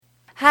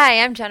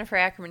Hi, I'm Jennifer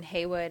Ackerman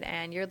Haywood,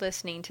 and you're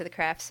listening to the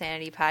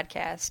CraftSanity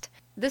podcast.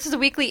 This is a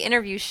weekly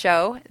interview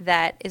show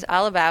that is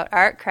all about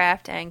art,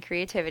 craft, and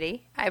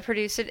creativity. I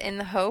produce it in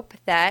the hope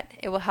that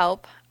it will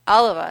help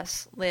all of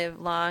us live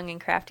long and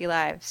crafty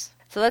lives.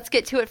 So let's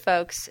get to it,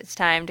 folks. It's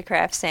time to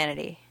craft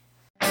sanity.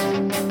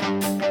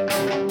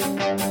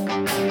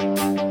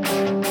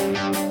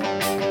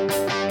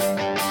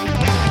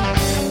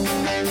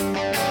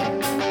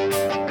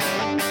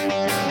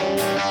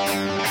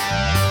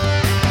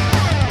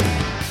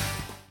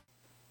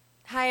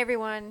 Hi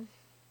everyone,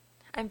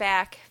 I'm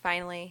back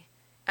finally.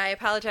 I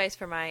apologize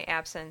for my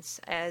absence.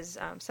 As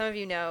some of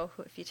you know,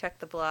 if you check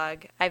the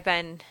blog, I've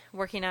been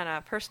working on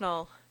a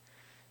personal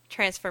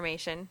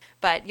transformation,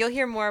 but you'll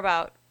hear more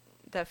about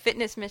the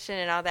fitness mission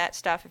and all that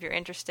stuff if you're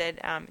interested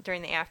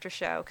during the after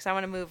show, because I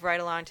want to move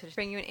right along to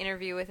bring you an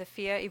interview with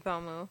Afya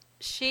Ibomu.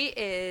 She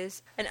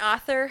is an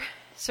author,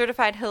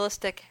 certified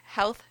holistic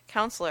health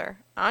counselor,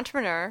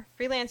 entrepreneur,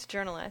 freelance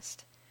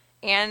journalist,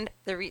 and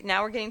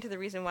now we're getting to the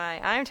reason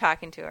why I'm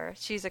talking to her.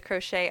 She's a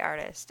crochet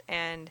artist,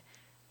 and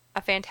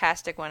a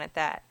fantastic one at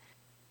that.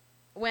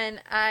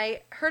 When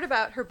I heard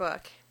about her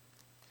book,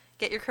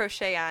 Get Your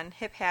Crochet On,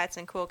 Hip Hats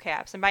and Cool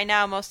Caps, and by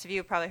now most of you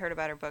have probably heard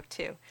about her book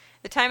too.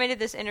 The time I did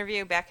this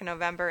interview back in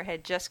November, it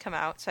had just come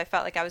out, so I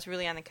felt like I was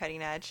really on the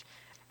cutting edge.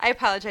 I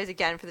apologize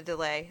again for the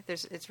delay.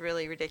 It's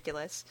really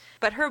ridiculous.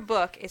 But her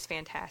book is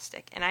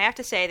fantastic, and I have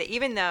to say that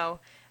even though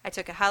I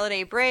took a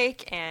holiday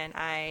break and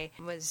I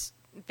was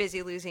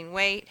busy losing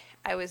weight,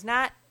 I was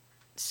not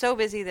so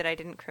busy that I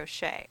didn't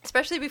crochet.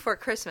 Especially before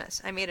Christmas,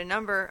 I made a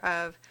number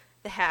of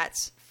the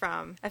hats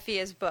from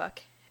Afya's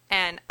book,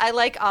 and I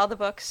like all the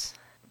books.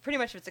 Pretty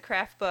much if it's a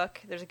craft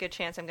book, there's a good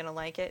chance I'm going to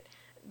like it.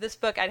 This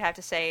book, I'd have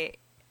to say,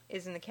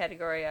 is in the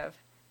category of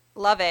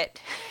love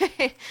it.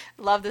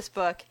 Love this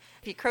book.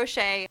 If you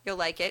crochet, you'll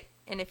like it.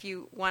 And if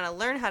you want to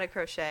learn how to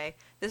crochet,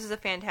 this is a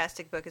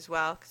fantastic book as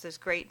well, because there's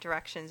great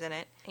directions in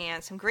it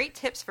and some great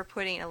tips for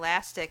putting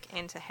elastic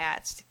into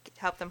hats to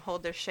help them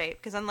hold their shape.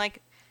 Because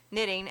unlike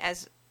knitting,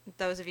 as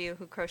those of you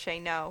who crochet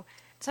know,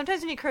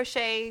 sometimes when you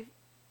crochet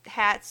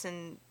hats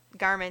and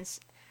garments,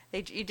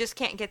 you just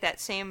can't get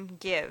that same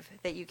give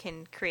that you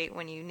can create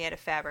when you knit a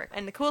fabric.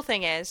 And the cool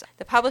thing is,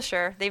 the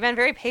publisher, they've been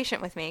very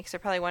patient with me, because they're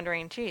probably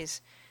wondering, geez,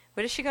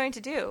 what is she going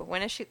to do?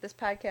 When is this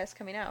podcast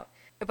coming out?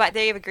 But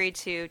they have agreed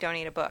to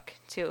donate a book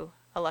to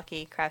a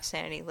lucky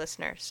CraftSanity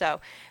listener.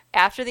 So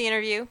after the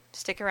interview,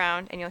 stick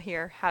around and you'll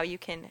hear how you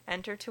can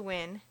enter to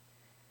win.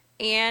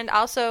 And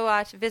also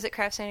visit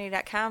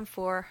CraftSanity.com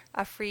for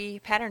a free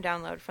pattern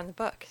download from the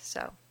book.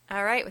 So,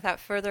 all right, without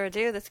further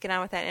ado, let's get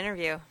on with that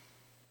interview.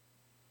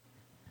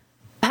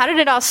 How did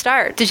it all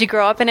start? Did you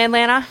grow up in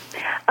Atlanta?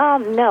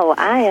 No,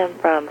 I am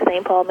from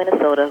St. Paul,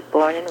 Minnesota,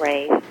 born and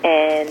raised,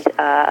 and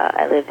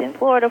I lived in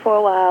Florida for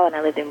a while, and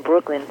I lived in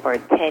Brooklyn for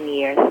 10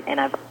 years, and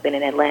I've been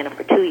in Atlanta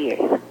for 2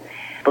 years.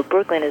 But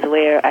Brooklyn is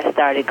where I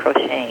started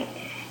crocheting,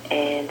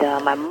 and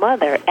my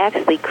mother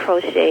actually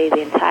crocheted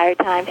the entire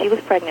time she was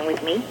pregnant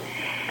with me,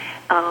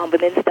 but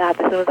then stopped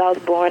as soon as I was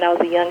born. I was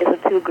the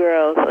youngest of 2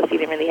 girls, so she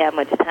didn't really have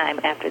much time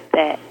after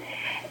that.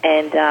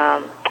 And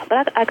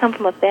but I come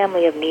from a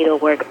family of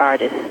needlework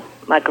artists.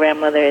 My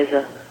grandmother is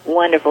a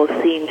wonderful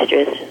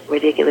seamstress,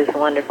 ridiculous,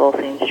 wonderful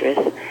seamstress.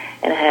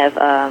 And I have,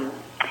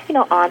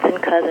 aunts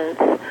and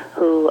cousins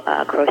who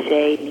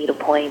crochet,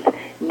 needlepoint,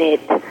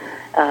 knit,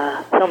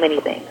 so many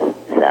things.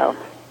 So,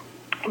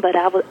 but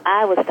I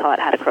was taught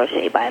how to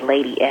crochet by a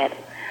lady at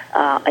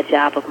a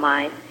job of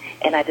mine,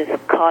 and I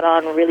just caught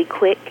on really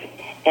quick.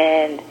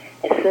 And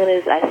as soon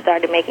as I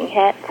started making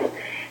hats,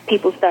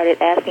 people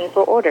started asking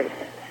for orders.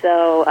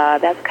 So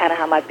that's kind of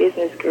how my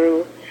business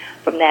grew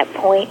from that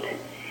point.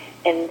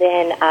 And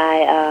then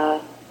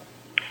I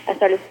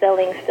started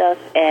selling stuff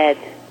at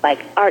like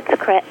arts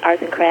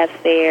and crafts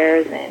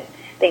fairs and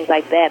things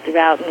like that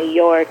throughout New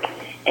York,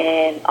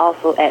 and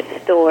also at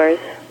stores,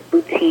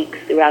 boutiques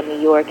throughout New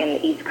York and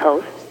the East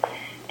Coast.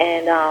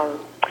 And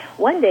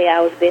one day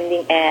I was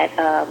vending at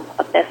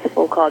a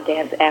festival called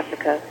Dance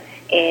Africa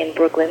in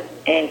Brooklyn,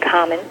 and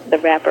Common, the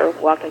rapper,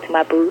 walked into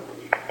my booth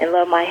and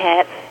loved my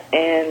hats.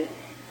 And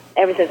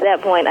ever since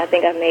that point, I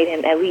think I've made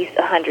him at least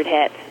 100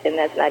 hats, and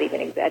that's not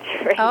even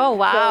exaggerating. Oh,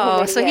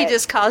 wow. So he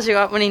just calls you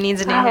up when he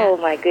needs a new hat. Oh,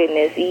 my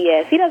goodness,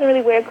 yes. He doesn't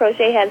really wear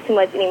crochet hats too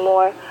much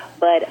anymore,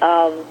 but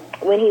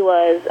when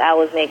I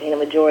was making the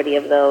majority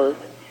of those.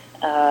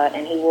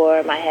 And he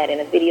wore my hat in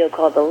a video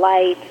called The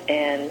Light,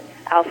 and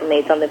I also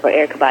made something for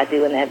Erykah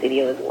Badu in that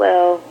video as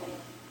well.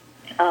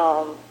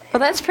 Well,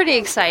 that's pretty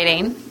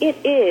exciting.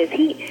 It is.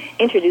 He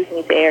introduced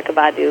me to Erykah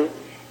Badu,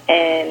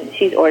 and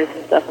she's ordered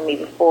some stuff from me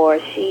before.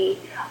 She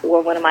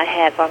wore one of my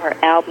hats on her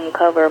album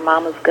cover,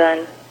 Mama's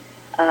Gun,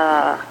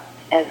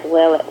 as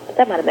well.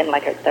 That might have been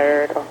like her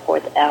 3rd or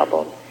 4th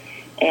album.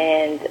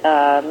 And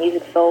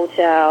Music Soul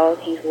Child,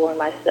 he's worn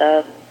my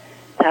stuff.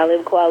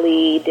 Talib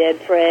Kweli, Dead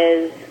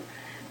Prez,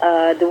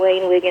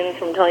 Dwayne Wiggins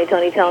from Tony,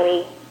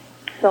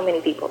 so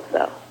many people.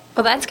 So.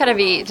 Well, that's got to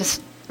be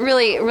just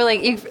really,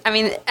 really,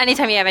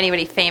 anytime you have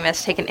anybody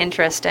famous take an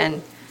interest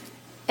in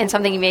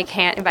something you make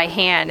by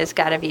hand has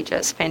got to be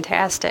just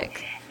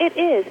fantastic. It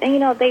is.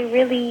 And, they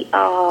really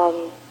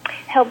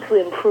help to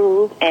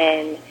improve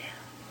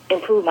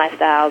my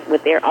styles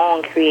with their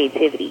own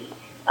creativity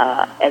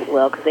as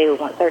well, because they would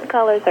want certain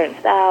colors, certain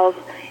styles,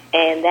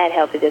 and that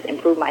helped to just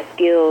improve my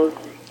skills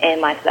and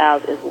my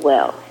styles as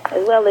well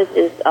as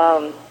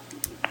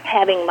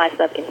having my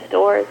stuff in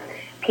stores.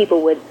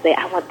 People would say,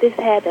 I want this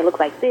hat that looks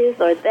like this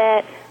or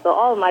that. So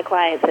all of my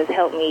clients has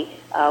helped me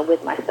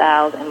with my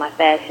styles and my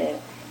fashion.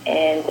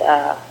 And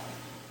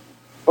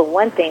but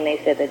one thing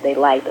they said that they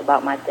liked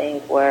about my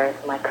things were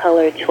my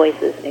color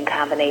choices and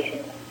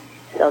combinations.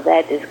 So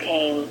that just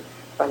came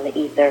from the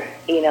ether.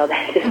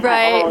 That's just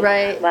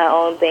my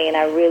own thing. And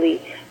I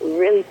really,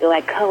 really feel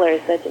like color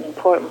is such an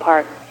important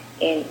part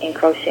in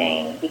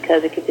crocheting,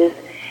 because it could just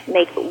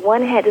make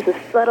one hat, just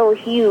a subtle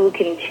hue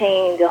can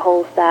change the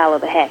whole style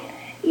of a hat,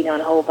 and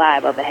the whole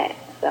vibe of a hat.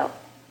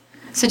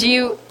 So do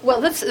you? Well,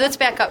 let's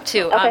back up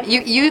too.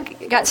 Okay. You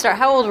got started.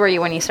 How old were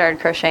you when you started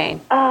crocheting?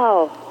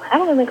 Oh,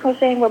 I've only been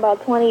crocheting for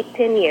about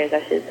 10 years,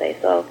 I should say.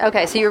 So.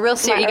 Okay, so you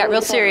got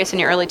real serious in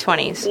your early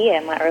 20s. Yeah,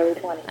 my early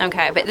 20s.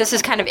 Okay, but this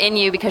is kind of in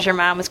you because your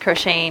mom was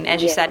crocheting,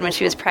 as you said, when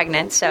she was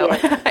pregnant. So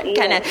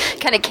kind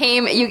of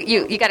came.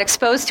 You got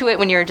exposed to it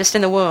when you were just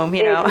in the womb.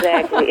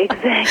 Exactly. And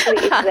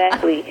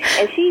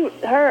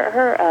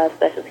her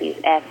specialty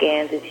is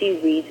Afghans, and she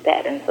reads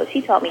patterns. So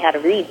she taught me how to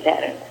read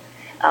patterns.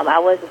 I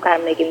was just kind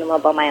of making them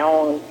up on my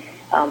own,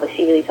 but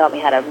she really taught me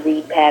how to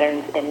read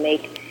patterns and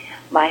make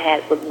my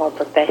hats look more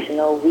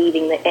professional,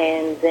 weaving the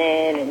ends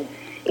in,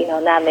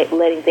 and not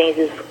letting things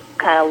just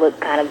look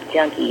kind of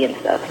junky and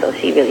stuff. So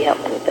she really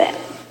helped me with that.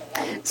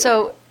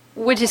 So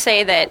would you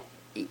say that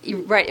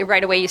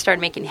right away you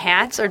started making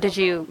hats, or did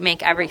you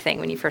make everything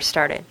when you first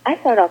started? I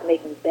started off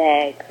making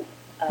bags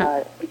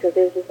because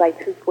there was just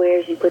like two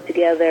squares you put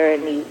together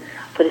and you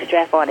put a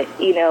strap on it.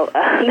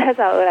 That's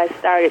how I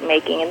started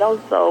making, and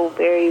those sold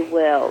very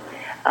well.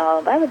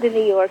 I lived in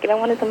New York, and I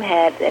wanted some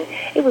hats, and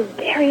it was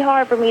very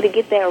hard for me to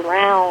get that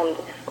round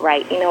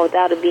right,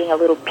 without it being a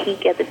little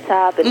peak at the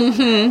top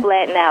and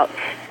flatten out.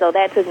 So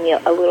that took me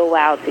a little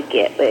while to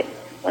get, but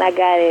when I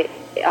got it,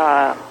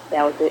 that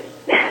was it.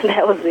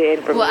 That was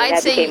it for me.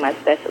 That became my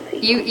specialty.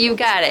 You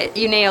got it.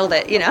 You nailed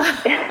it,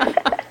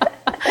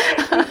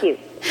 Thank you.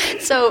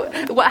 So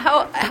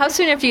how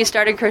soon after you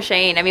started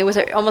crocheting, was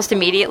it almost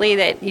immediately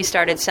that you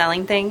started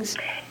selling things?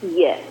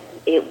 Yes.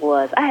 It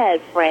was. I had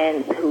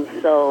friends who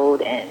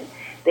sewed, and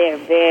they're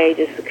very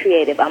just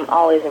creative. I'm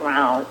always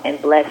around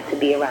and blessed to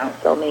be around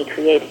so many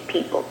creative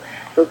people.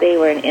 So they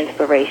were an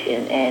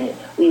inspiration, and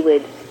we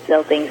would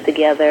sell things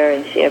together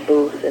and share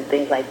booths and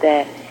things like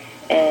that.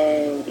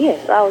 And,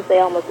 so I would say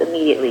almost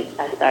immediately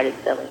I started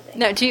selling things.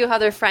 Now, do you have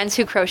other friends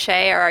who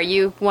crochet, or are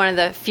you one of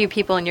the few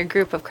people in your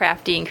group of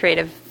crafty and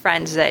creative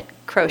friends that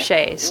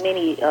crochets?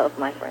 Many of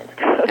my friends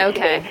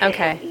crochet.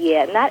 Okay.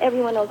 Yeah, not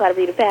everyone knows how to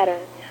read a pattern.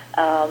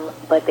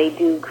 But they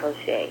do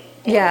crochet.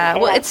 Yeah,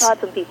 and I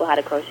taught some people how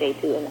to crochet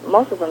too, and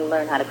most of them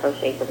learned how to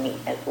crochet from me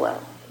as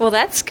well. Well,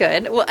 that's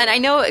good. Well, and I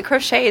know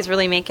crochet is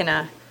really making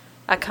a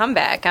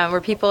comeback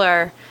where people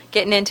are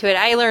getting into it.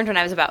 I learned when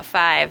I was about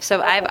 5,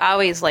 so I've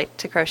always liked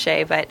to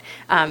crochet, but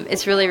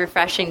it's really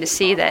refreshing to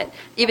see that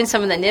even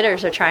some of the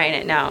knitters are trying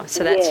it now,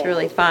 so that's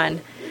really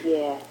fun.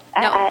 Yeah.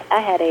 I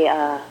had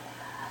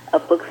a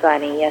book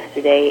signing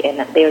yesterday, and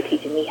they were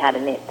teaching me how to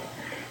knit.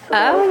 So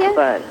that was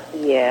fun.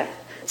 Yeah.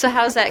 So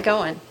how's that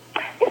going?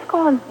 It's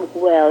going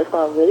well. It's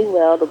going really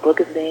well. The book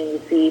is being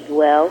received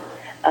well.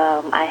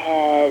 I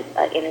had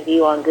an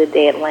interview on Good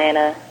Day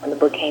Atlanta when the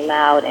book came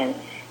out, and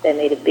that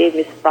made a big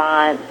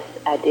response.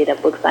 I did a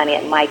book signing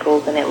at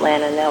Michael's in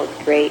Atlanta, and that was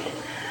great.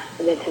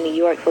 I've been to New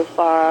York so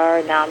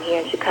far. Now I'm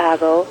here in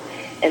Chicago.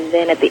 And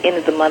then at the end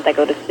of the month, I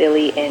go to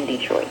Philly and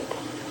Detroit.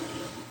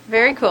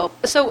 Very cool.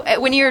 So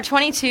when you were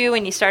 22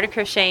 and you started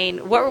crocheting,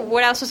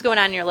 what else was going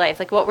on in your life?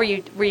 Like, were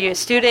you a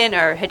student,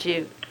 or did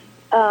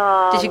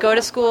you go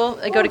to school,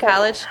 go to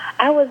college?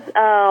 I was.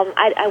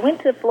 I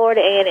went to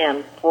Florida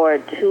A&M for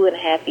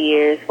 2.5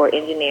 years for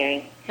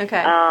engineering. Okay.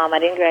 I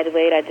didn't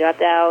graduate. I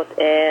dropped out,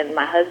 and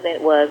my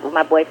husband was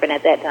my boyfriend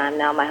at that time.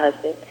 Now my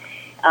husband.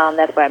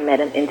 That's where I met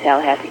him, in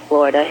Tallahassee,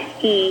 Florida.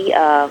 He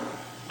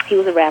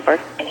was a rapper,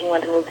 and he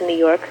wanted to move to New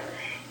York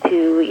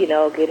to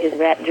get his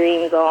rap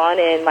dreams on.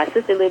 And my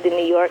sister lived in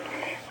New York,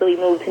 so he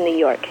moved to New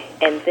York.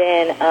 And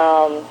then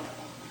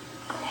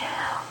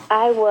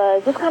I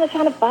was just kind of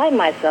trying to find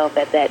myself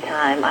at that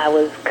time. I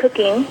was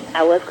cooking.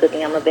 I'm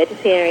a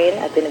vegetarian.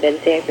 I've been a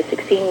vegetarian for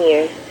 16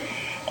 years.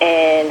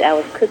 And I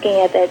was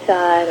cooking at that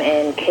time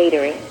and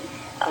catering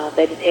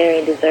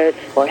vegetarian desserts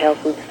for health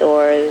food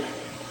stores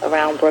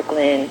around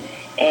Brooklyn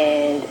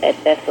and at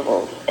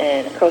festivals.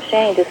 And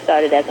crocheting just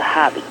started as a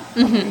hobby.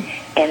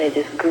 Mm-hmm. And it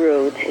just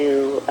grew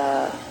to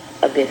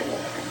a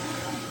business.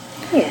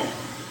 Yeah.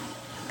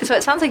 So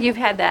it sounds like you've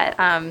had that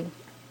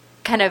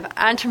kind of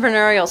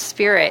entrepreneurial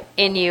spirit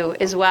in you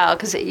as well,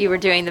 because you were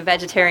doing the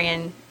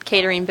vegetarian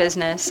catering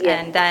business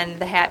and then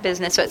the hat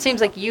business. So it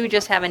seems like you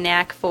just have a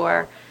knack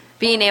for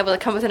being able to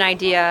come with an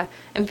idea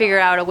and figure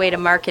out a way to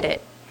market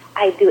it.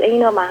 I do.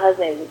 And my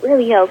husband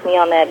really helps me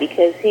on that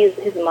because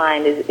his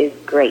mind is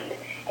great.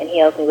 and he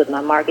helps me with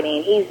my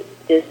marketing. He's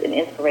just an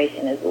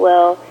inspiration as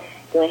well,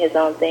 doing his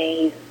own thing.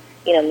 He's,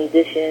 you know, a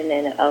musician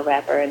and a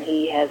rapper, and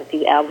he has a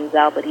few albums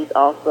out, but he's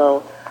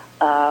also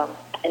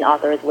an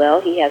author as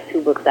well. He has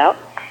 2 books out,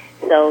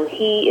 so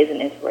he is an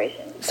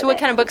inspiration. So what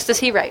kind of books does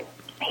he write?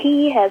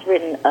 He has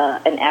written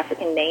an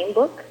African name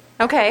book.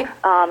 Okay.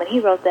 And he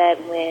wrote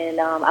that when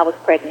I was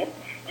pregnant,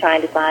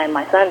 trying to find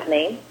my son's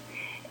name.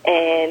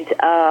 And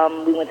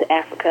we went to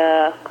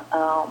Africa.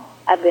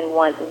 I've been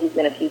once, and he's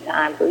been a few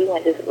times. So we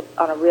went just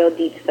on a real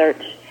deep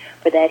search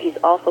for that. He's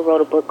also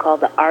wrote a book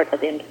called The Art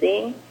of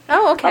MCing.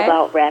 Oh, okay.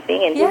 About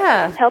rapping and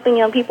just helping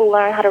young people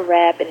learn how to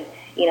rap and,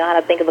 you know, how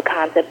to think of a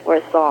concept for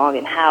a song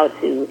and how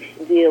to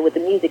deal with the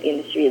music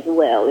industry as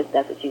well, if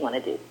that's what you want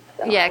to do.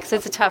 So. Yeah, because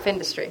it's a tough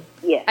industry.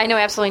 Yeah. I know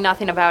absolutely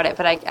nothing about it,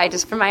 but I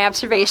just, from my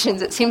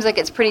observations, it seems like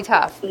it's pretty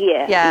tough.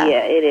 Yeah,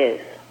 it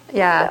is.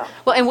 Yeah. So.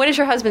 Well, and what is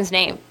your husband's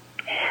name?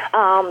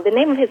 The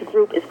name of his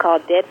group is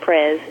called Dead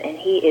Prez, and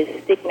he is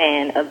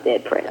stickman of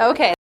Dead Prez.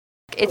 Okay.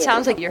 It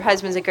sounds like your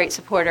husband's a great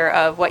supporter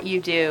of what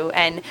you do.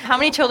 And how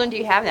many children do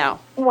you have now?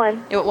 1.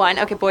 One.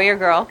 Okay, boy or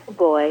girl?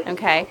 Boy.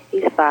 Okay.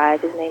 He's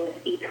 5. His name is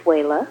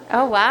Itfuela.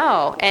 Oh,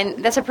 wow.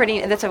 And that's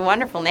a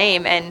wonderful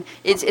name. And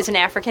it's an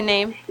African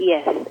name?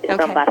 Yes, it's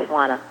from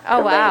Botswana.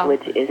 Oh, wow. The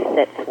language is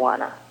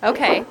Setswana.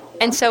 Okay.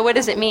 And so what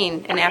does it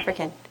mean in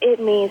African? It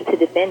means to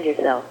defend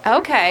yourself.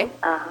 Okay.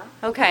 Uh-huh.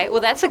 Okay. Well,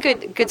 that's a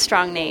good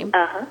strong name.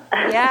 Uh-huh.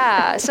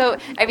 Yeah. So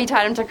have you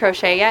taught him to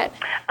crochet yet?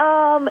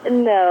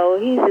 No.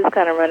 He's just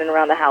kind of running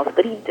around the house.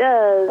 But he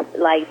does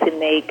like to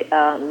make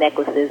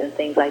necklaces and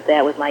things like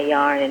that with my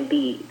yarn and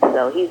beads.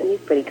 So he's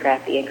pretty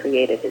crafty and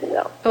creative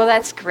himself. Well,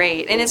 that's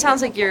great. And it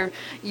sounds like you're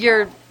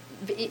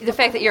the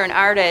fact that you're an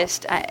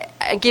artist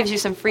gives you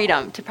some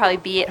freedom to probably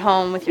be at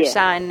home with your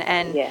son.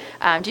 And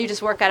do you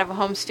just work out of a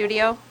home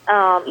studio?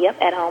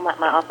 Yep, at home.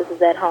 My office is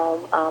at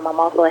home. I'm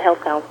also a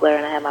health counselor,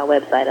 and I have my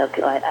website up,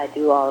 so I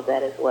do all of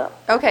that as well.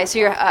 Okay, so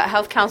you're a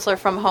health counselor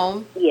from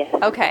home? Yes.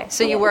 Okay,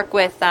 so you work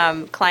with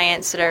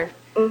clients that are...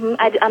 Mm-hmm.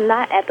 I'm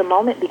not at the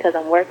moment because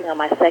I'm working on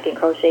my 2nd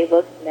crochet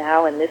book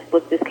now, and this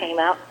book just came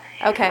out.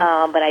 Okay.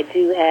 But I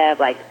do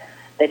have, like,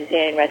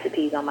 vegetarian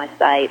recipes on my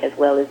site, as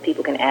well as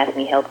people can ask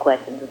me health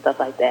questions and stuff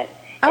like that.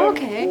 Oh, and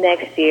okay.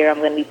 Next year, I'm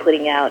going to be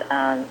putting out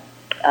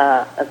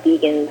a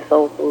vegan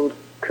soul food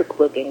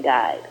cookbook and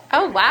guide.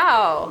 Oh,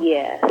 wow.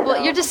 Yeah.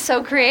 Well, you're just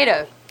so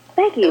creative.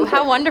 Thank you.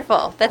 How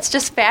wonderful. That's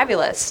just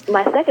fabulous.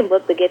 My 2nd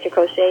book, The Get Your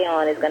Crochet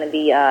On, is going to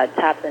be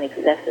tops and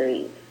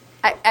accessories.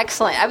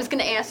 Excellent. I was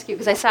going to ask you,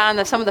 because I saw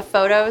on some of the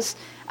photos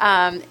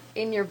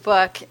in your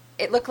book,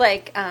 it looked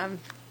like...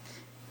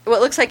 Well,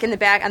 it looks like on the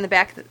back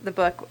of the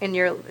book, in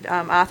your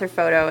author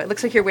photo, it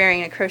looks like you're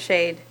wearing a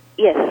crocheted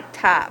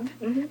top,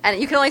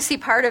 and you can only see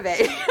part of it.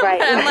 Right.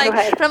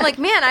 But I'm like,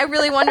 man, I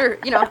really wonder.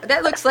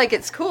 That looks like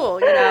it's cool.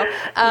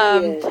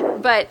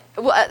 But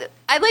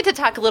I'd like to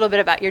talk a little bit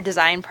about your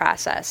design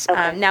process.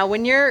 Okay. Now,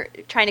 when you're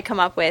trying to come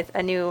up with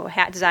a new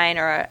hat design,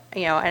 or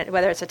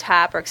whether it's a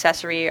top or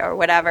accessory or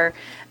whatever,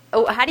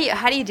 how do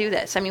you do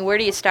this? I mean, where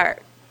do you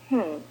start?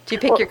 Do you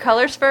pick your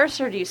colors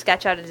first, or do you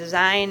sketch out a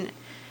design?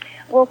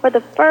 Well, for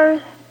the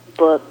first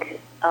book,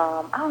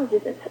 I was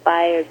just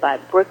inspired by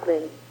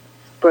Brooklyn,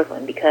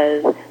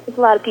 because there's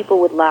a lot of people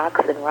with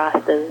locks and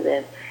rastas,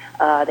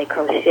 and they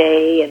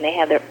crochet, and they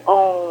have their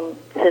own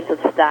sense of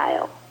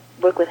style.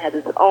 Brooklyn has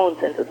its own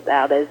sense of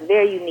style that is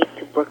very unique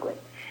to Brooklyn.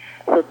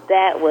 So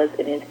that was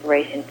an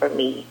inspiration for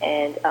me,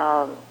 and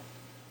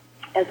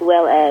as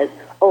well as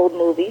old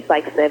movies,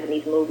 like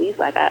 70s movies.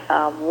 Like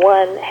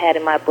one had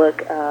in my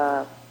book,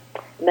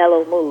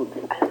 Mellow Moods.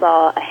 I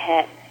saw a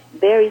hat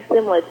very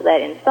similar to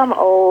that in some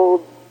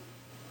old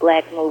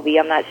black movie.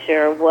 I'm not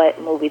sure what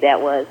movie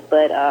that was,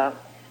 but I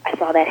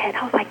saw that hat.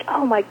 I was like,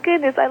 oh my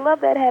goodness, I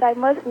love that hat. I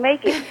must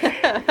make it.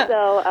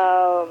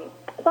 So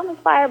I'm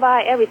inspired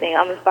by everything.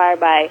 I'm inspired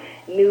by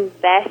new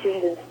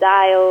fashions and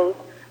styles.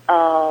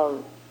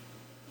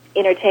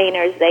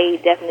 Entertainers, they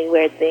definitely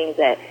wear things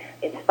that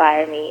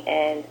inspire me.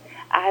 And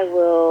I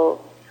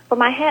will, for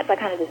my hats, I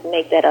kind of just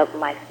make that up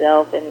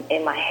myself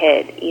in my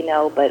head,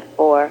 but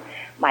for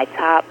my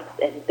tops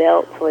and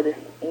belts for this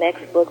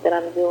next book that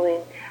I'm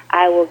doing,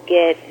 I will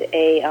get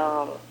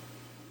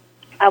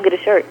I'll get a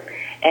shirt,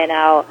 and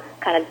I'll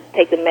kind of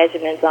take the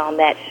measurements on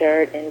that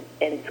shirt and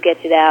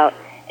sketch it out,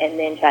 and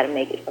then try to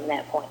make it from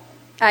that point.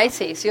 I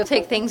see. So you'll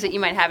take things that you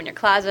might have in your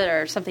closet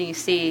or something you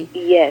see,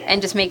 and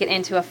just make it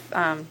into a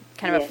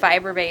kind of a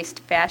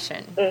fiber-based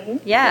fashion. Mm-hmm.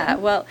 Yeah.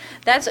 Mm-hmm. Well,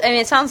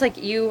 it sounds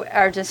like you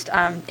are just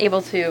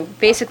able to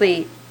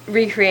basically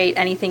recreate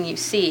anything you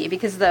see,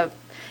 because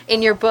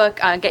in your book,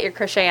 Get Your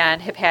Crochet On,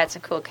 Hip Hats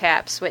and Cool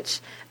Caps,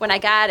 which when I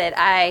got it,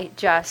 I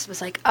just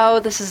was like, oh,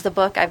 this is the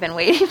book I've been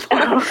waiting for.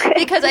 Okay.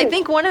 Because I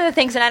think one of the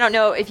things, and I don't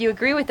know if you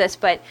agree with this,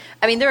 but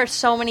I mean, there are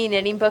so many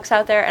knitting books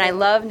out there, and I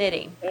love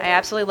knitting. I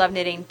absolutely love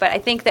knitting. But I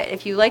think that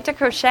if you like to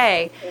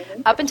crochet,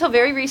 up until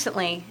very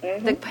recently,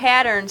 the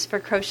patterns for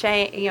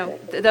crochet,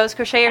 those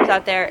crocheters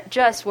out there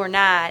just were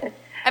not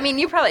I mean,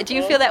 do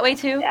you feel that way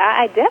too?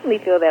 I definitely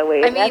feel that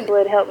way. And that's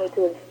what helped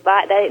me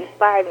that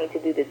inspired me to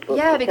do this book.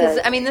 Yeah, because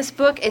I mean, this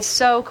book is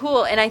so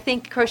cool. And I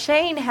think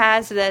crocheting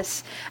has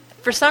this,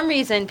 for some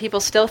reason, people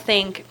still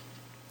think,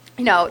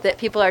 that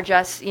people are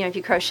just, if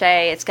you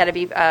crochet, it's got to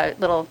be a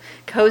little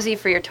cozy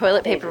for your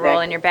toilet paper roll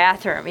in your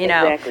bathroom,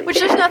 which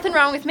there's nothing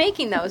wrong with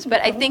making those.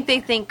 But I think they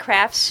think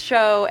crafts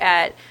show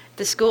at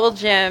the school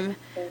gym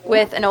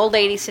with an old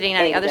lady sitting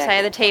on the other side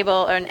of the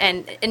table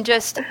and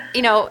just,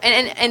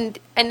 and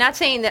not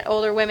saying that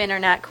older women are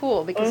not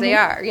cool, because they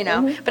are,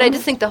 but I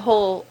just think the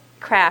whole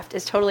craft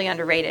is totally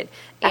underrated.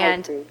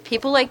 And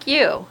people like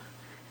you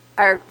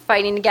are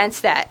fighting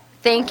against that.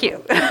 Thank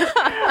you.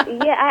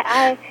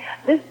 Yeah,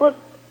 this book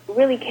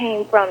really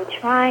came from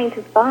trying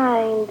to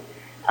find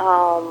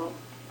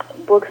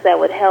books that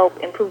would help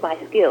improve my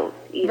skills,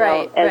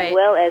 as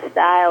well as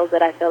styles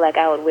that I feel like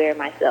I would wear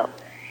myself.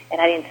 And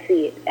I didn't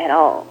see it at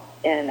all.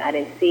 And I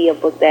didn't see a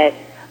book that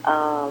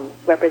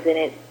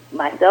represented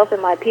myself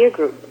and my peer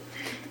group.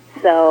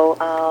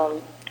 So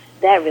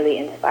that really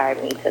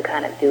inspired me to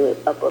kind of do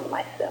a book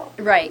myself.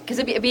 Right,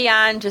 because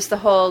beyond just the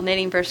whole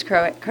knitting versus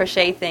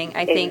crochet thing,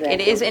 I think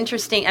it is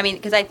interesting. I mean,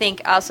 because I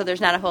think also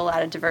there's not a whole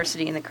lot of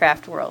diversity in the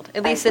craft world.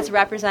 At least it's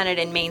represented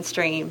in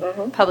mainstream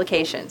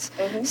publications.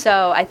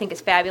 So I think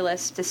it's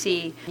fabulous to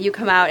see you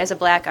come out as a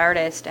black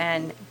artist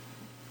and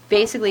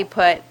basically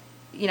put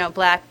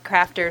black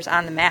crafters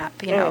on the map,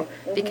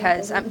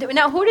 because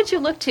now who did you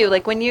look to,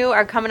 like when you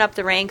are coming up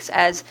the ranks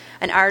as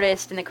an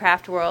artist in the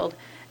craft world?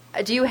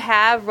 Do you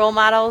have role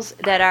models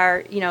that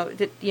are,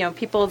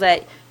 people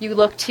that you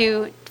look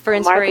to for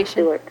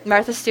inspiration?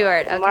 Martha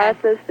Stewart. Okay.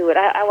 Martha Stewart.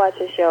 I watch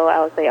her show,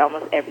 I would say,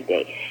 almost every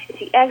day.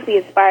 She actually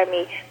inspired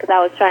me because I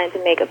was trying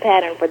to make a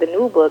pattern for the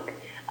new book,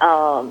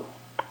 a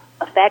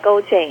fat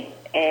gold chain,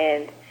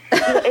 and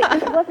it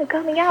just wasn't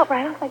coming out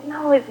right. I was like,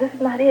 no, this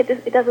is not it.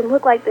 It doesn't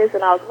look like this.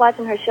 And I was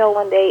watching her show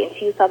one day, and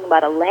she was talking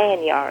about a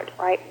lanyard,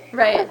 right?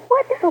 Right. I was like,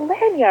 what is a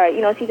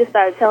lanyard? She just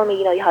started telling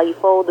me, how you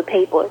fold the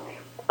paper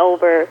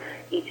over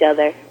each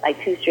other,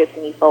 like two strips,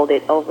 and you fold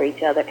it over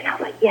each other. And I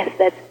was like, yes,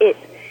 that's it.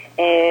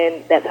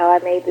 And that's how I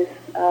made this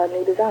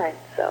new design.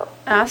 So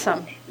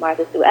awesome.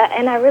 Martha Stewart.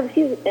 And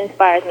she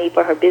inspires me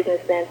for her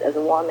business sense as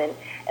a woman,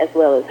 as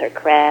well as her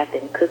craft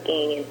and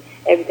cooking and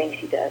everything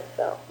she does.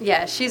 So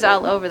yeah, she's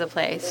all over the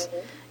place.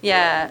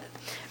 Yeah.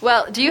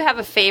 Well, do you have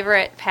a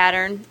favorite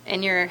pattern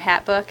in your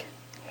hat book?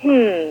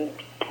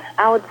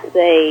 I would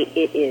say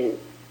it is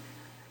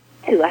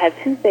two. I have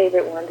two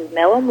favorite ones: is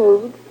Mellow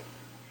Moods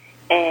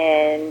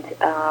and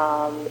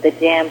the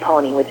Jam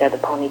Pony, which are the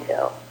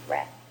ponytail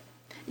wraps.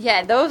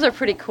 Yeah, those are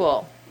pretty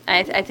cool.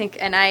 I think,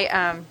 and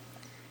I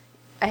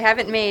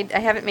haven't made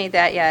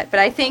that yet, but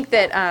I think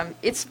that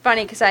it's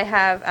funny because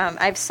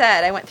I've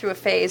said I went through a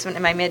phase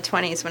in my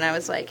mid-20s when I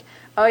was like,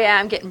 oh yeah,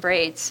 I'm getting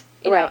braids,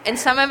 know? And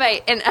some of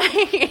my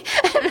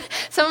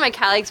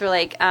colleagues were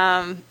like,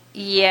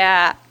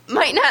 yeah,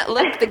 might not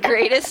look the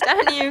greatest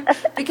on you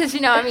because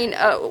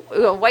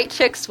white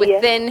chicks with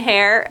thin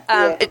hair,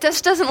 it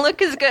just doesn't look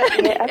as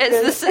good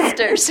as the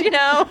sisters,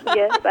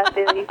 Yes, I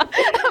feel you. but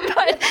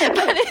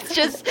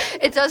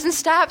it doesn't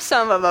stop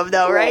some of them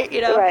though, right?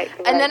 Right.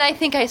 And then I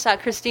think I saw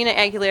Christina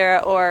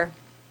Aguilera or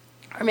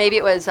maybe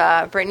it was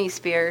Britney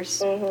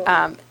Spears.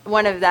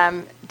 One of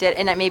them did,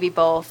 and maybe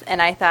both. And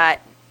I thought,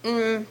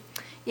 maybe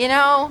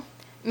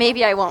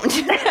I won't.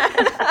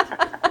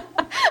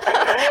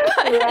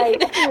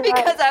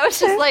 Because I was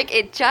just like,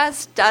 it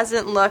just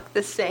doesn't look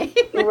the same.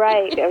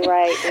 Right.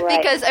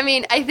 Because,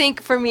 I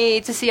think for me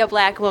to see a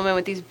black woman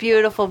with these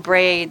beautiful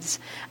braids,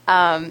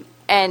 and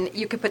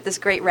you could put this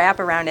great wrap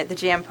around it, the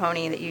Jam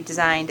Pony that you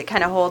designed, to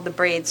kind of hold the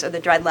braids or the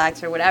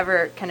dreadlocks or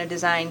whatever kind of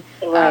design.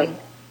 Right.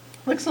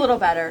 Looks a little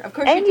better. Of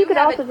course, and you could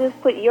also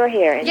just put your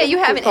hair in. Yeah, you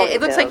have it.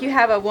 It looks like you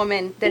have a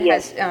woman that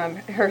has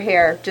her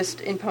hair just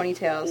in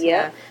ponytails.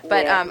 Yeah.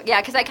 But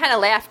because I kind of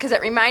laughed because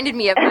it reminded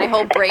me of my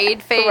whole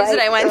braid phase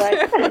that I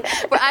went through.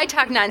 Where I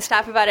talk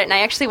nonstop about it, and I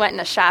actually went in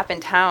a shop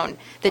in town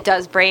that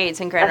does braids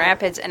in Grand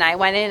Rapids, and I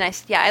went in and I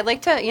said, I'd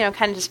like to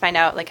kind of just find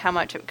out like how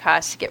much it would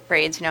cost to get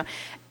braids,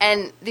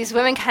 And these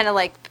women kind of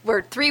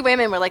three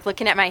women were like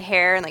looking at my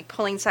hair and like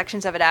pulling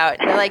sections of it out.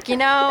 And they're like, it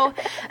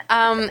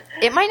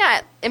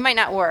might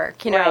not work,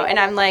 Right. And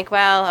I'm like,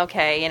 well,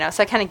 okay,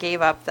 so I kind of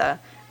gave up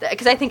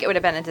because I think it would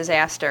have been a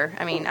disaster.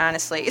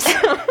 Honestly. So.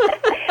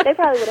 They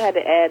probably would have had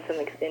to add some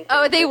extensions.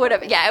 Oh, they would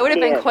have. Yeah, it would have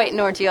been quite an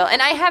ordeal.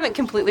 And I haven't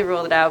completely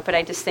ruled it out, but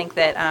I just think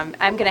that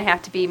I'm going to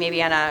have to be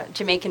maybe on a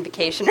Jamaican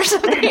vacation or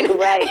something.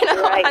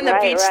 On the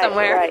beach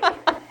somewhere. Right.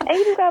 And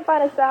you just got to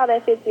find a style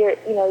that fits your,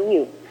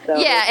 you. So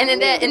yeah,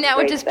 and that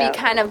would just be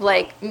kind of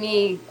like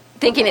me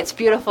thinking it's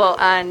beautiful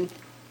on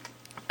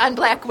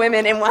black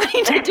women and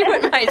wanting to do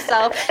it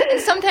myself.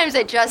 And sometimes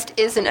it just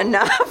isn't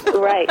enough to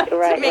make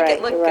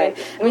it look good.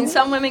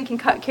 Some women can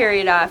carry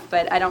it off,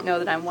 but I don't know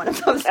that I'm one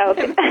of those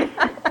women.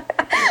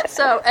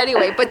 So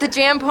anyway, but the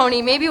Jam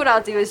Pony, maybe what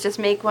I'll do is just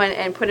make one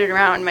and put it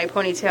around my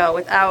ponytail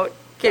without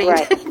getting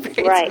braids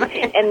in my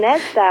hair. And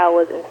that style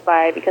was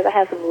inspired because I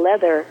have some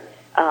leather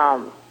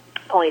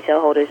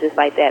ponytail holders just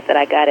like that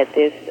I got at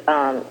this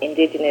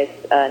indigenous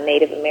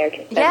Native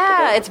American festival.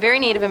 Yeah, it's very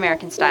Native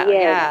American style.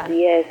 Yes, yeah.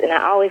 Yes, and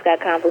I always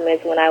got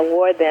compliments when I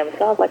wore them,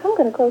 so I was like, I'm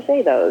going to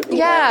crochet those.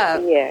 Yeah.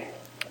 Yeah.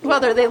 Well,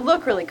 they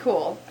look really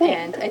cool,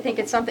 and I think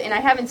it's something, and I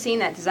haven't seen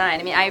that design.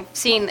 I mean, I've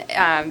seen,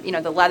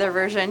 the leather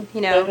version,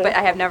 but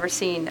I have never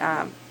seen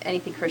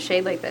anything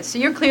crocheted like this. So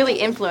you're clearly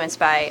influenced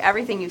by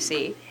everything you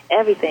see.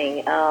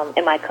 Everything.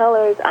 And my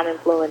colors, I'm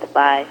influenced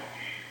by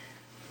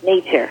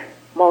nature,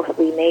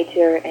 mostly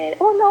nature, and,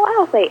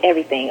 I'll say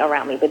everything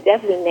around me, but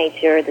definitely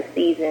nature, the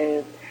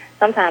seasons.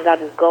 Sometimes I'll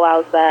just go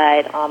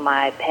outside on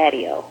my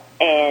patio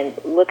and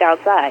look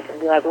outside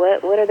and be like,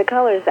 what are the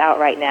colors out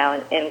right now?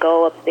 And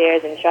go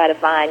upstairs and try to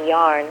find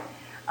yarn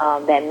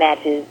that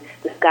matches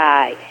the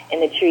sky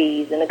and the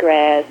trees and the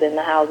grass and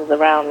the houses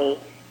around me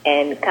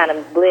and kind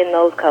of blend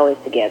those colors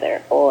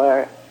together.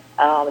 Or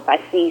if I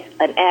see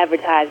an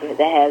advertisement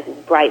that has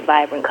bright,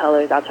 vibrant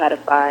colors, I'll try to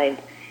find,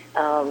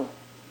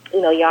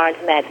 yarn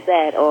to match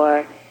that,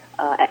 or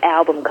an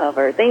album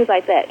cover, things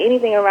like that.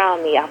 Anything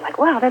around me, I'm like,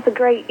 wow, that's a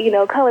great,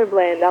 color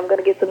blend. I'm going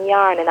to get some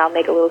yarn, and I'll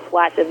make a little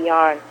swatch of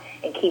yarn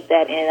and keep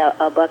that in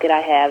a bucket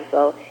I have.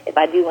 So if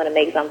I do want to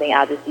make something,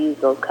 I'll just use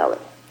those colors.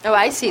 Oh,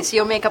 I see. So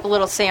you'll make up a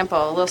little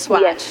sample, a little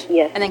swatch,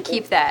 yes, and then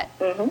keep that.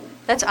 Mm-hmm.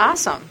 That's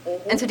awesome.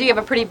 Mm-hmm. And so do you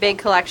have a pretty big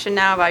collection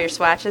now of all your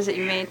swatches that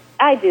you made?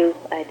 I do.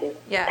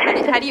 Yeah.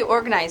 How do you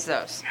organize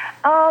those?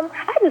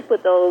 I just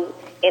put those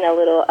in a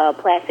little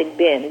plastic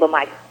bin, but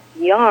my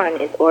yarn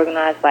is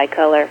organized by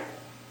color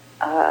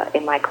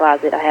in my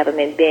closet. I have them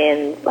in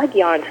bins, like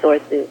yarn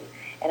stores do,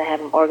 and I have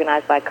them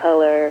organized by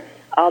color.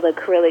 All the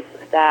acrylic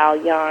style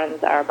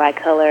yarns are by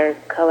color,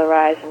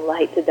 colorized from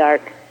light to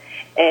dark.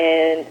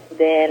 And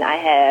then I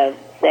have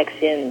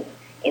sections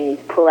in these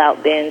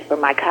pull-out bins for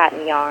my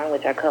cotton yarn,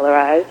 which are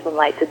colorized from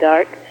light to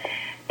dark.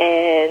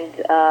 And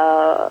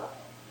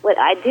what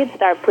I did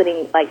start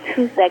putting like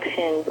two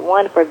sections,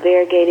 one for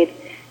variegated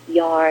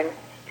yarn,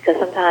 because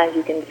sometimes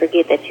you can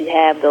forget that you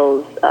have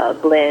those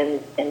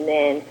blends, and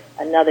then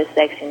another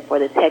section for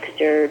the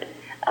textured,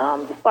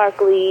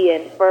 sparkly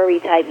and furry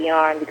type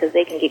yarn, because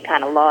they can get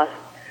kind of lost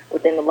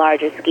within the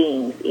larger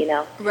schemes,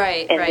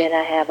 Right, and then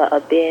I have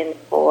a bin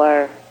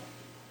for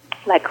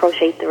like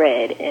crochet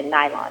thread and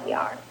nylon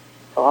yarn.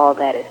 So all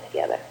that is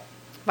together.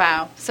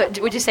 Wow. So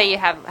would you say you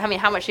have,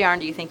 how much yarn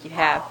do you think you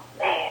have? Oh,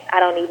 man, I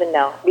don't even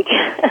know,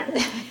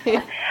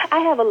 because I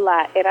have a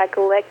lot, and I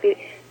collected.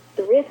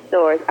 Thrift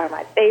stores are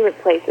my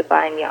favorite place to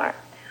find yarn.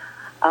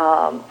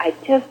 I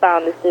just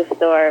found this thrift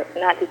store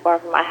not too far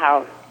from my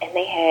house, and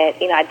they had,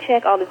 I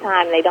check all the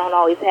time, and they don't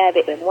always have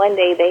it, and one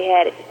day they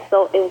had it,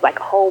 so it was like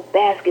a whole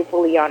basket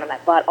full of yarn, and I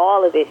bought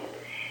all of it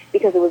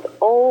because it was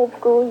old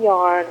school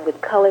yarn with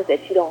colors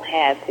that you don't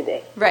have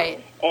today.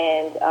 Right.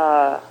 And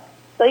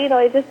so,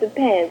 it just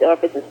depends. Or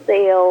if it's a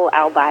sale,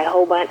 I'll buy a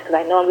whole bunch because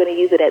I know I'm going to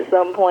use it at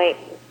some point.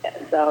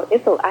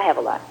 So I have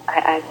a lot.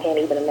 I can't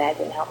even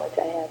imagine how much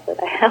I have,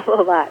 but I have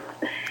a lot.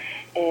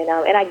 And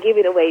I give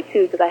it away,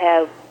 too, because I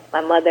have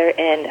my mother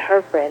and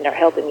her friend are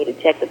helping me to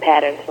check the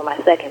patterns for my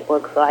second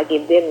book. So I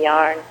give them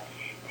yarn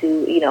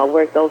to,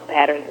 work those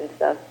patterns and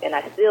stuff. And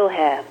I still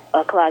have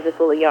a closet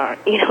full of yarn.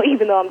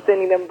 Even though I'm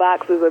sending them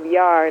boxes of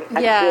yarn, I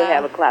still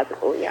have a closet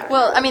full of yarn.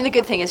 Well, I mean, the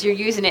good thing is you're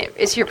using it.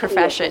 It's your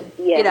profession,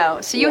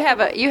 So you have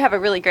a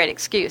really great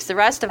excuse. The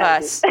rest of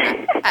us,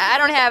 I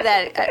don't have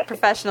that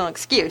professional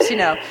excuse,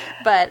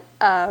 But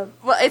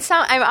it's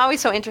not. I'm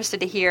always so interested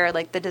to hear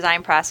like the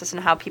design process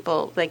and how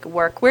people like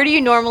work. Where do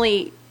you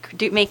normally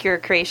make your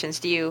creations?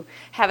 Do you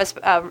have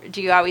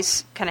do you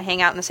always kind of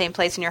hang out in the same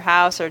place in your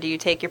house, or do you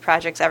take your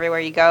projects everywhere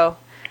you go?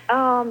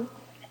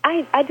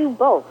 I do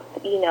both,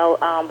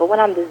 but when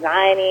I'm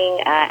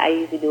designing, I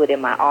usually do it in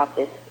my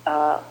office.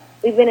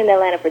 We've been in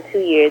Atlanta for 2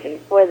 years, and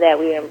before that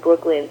we were in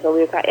Brooklyn, so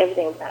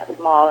everything was kind of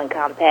small and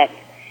compact,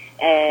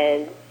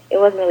 and it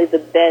wasn't really the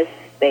best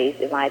space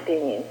in my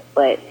opinion.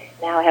 But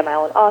now I have my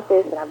own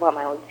office, and I bought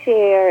my own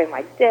chair and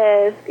my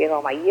desk, and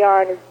all my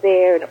yarn is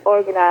there and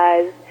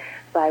organized.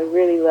 So I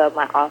really love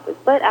my office.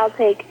 But I'll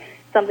take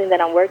something that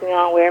I'm working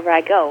on wherever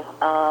I go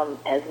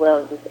as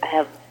well.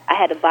 I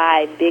had to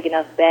buy big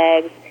enough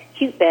bags,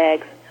 cute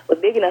bags,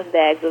 with big enough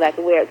bags so that I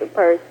can wear it as a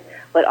purse,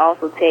 but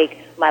also take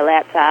my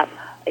laptop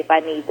if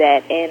I need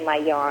that and my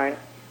yarn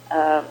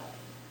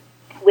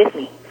with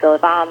me. So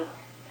if I'm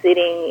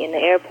sitting in the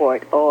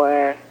airport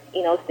or,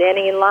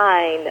 standing in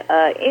line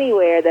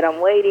anywhere that I'm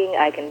waiting,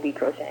 I can be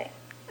crocheting.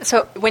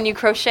 So when you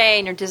crochet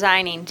and you're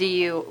designing, do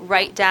you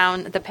write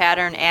down the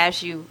pattern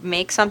as you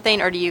make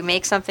something, or do you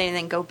make something and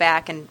then go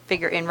back and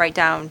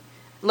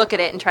look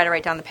at it and try to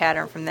write down the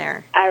pattern from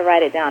there? I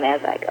write it down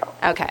as I go.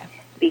 Okay.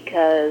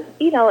 Because,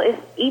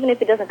 even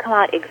if it doesn't come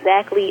out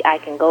exactly, I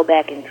can go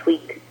back and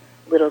tweak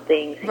little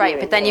things. Right,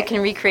 but then you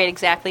can recreate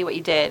exactly what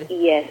you did.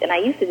 Yes, and I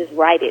used to just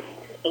write it,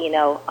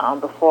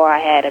 before I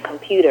had a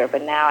computer,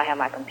 but now I have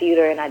my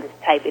computer and I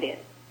just type it in.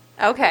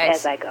 Okay.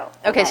 As I go.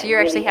 Okay, so you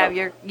actually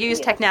use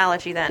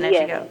technology then as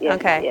you go. Yes,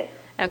 okay. Yes.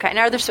 Okay. And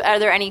are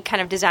there any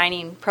kind of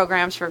designing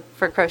programs for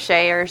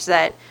crocheters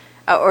that,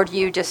 or do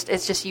you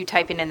it's just you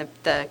typing in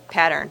the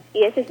pattern?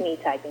 Yeah, it's just me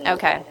typing in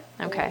Okay. the pattern.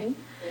 Okay. Mm-hmm.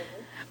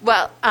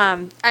 Well,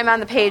 I'm on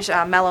the page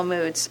Mellow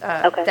Moods.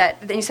 Okay.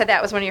 Then you said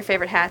that was one of your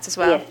favorite hats as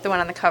well, Yes. the one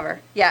on the cover.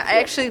 Yeah,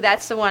 Yes.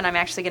 That's the one I'm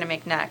actually going to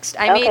make next.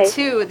 I Okay. made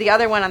two. The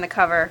other one on the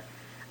cover,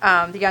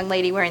 the young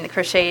lady wearing the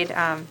crocheted.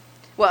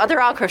 Well,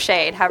 they're all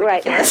crocheted. How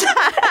ridiculous!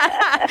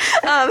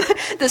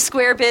 The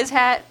square biz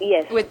hat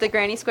Yes. with the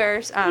granny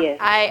squares. Yes.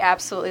 I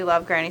absolutely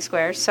love granny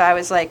squares, so I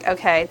was like,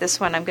 okay, this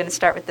one I'm going to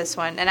start with this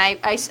one. And I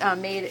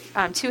made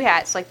two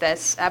hats like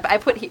this. But I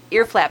put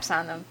ear flaps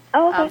on them.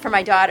 Oh, okay. For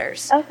my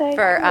daughters, Okay,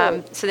 for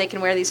cool. so they can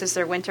wear these as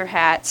their winter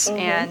hats,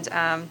 Mm-hmm.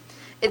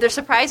 and they're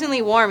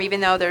surprisingly warm, even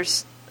though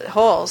there's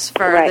holes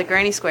for Right. the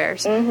granny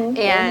squares. Mm-hmm.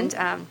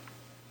 And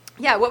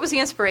yeah, what was the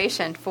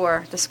inspiration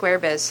for the Square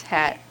Biz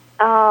hat?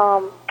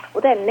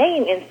 Well, that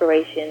name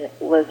inspiration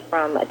was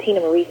from a Tina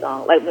Marie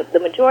song. Like the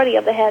majority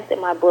of the hats in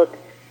my book,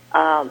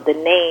 the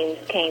names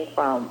came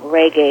from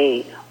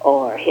reggae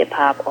or hip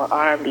hop or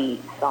R&B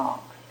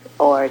songs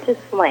or just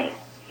slang.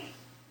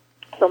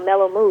 So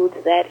Mellow Moods,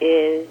 that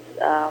is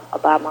a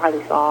Bob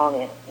Marley song,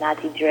 and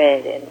Nazi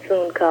Dread, and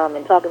Soon Come,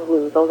 and Talking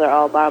Blues. Those are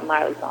all Bob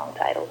Marley song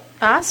titles.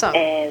 Awesome.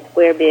 And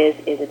Square Biz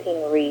is a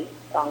Tina Marie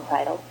song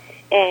title.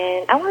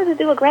 And I wanted to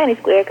do a granny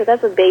square because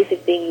that's a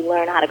basic thing you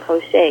learn how to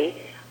crochet.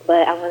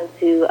 But I wanted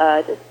to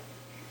just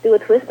do a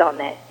twist on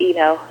that,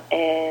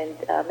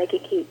 and make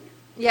it cute.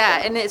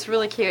 Yeah, and it's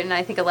really cute, and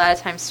I think a lot of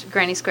times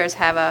granny squares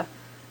have a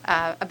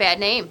bad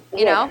name,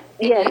 you know?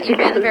 Yes. You've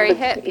been very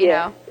hip, you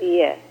know?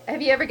 Yeah.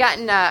 Have you ever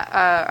gotten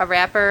a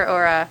rapper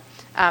or a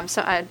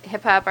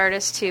hip-hop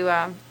artist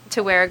to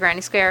wear a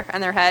granny square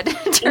on their head?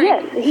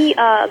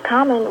 Yes,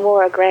 Common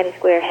wore a granny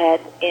square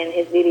hat in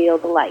his video,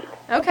 The Light.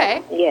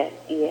 Okay. Yes.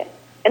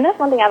 And that's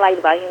one thing I liked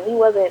about him. He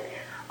wasn't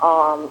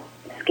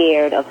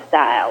scared of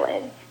style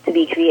and to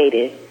be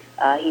creative.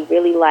 He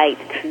really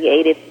liked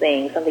creative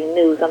things, something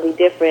new, something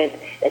different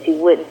that you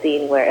wouldn't see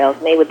anywhere else,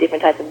 made with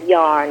different types of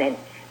yarn, and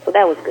so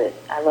that was good.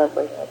 I love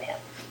working with him.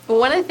 Well,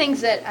 one of the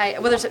things that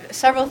there's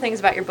several things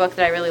about your book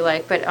that I really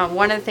like, but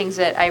one of the things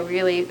that I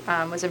really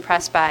was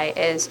impressed by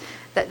is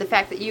that the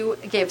fact that you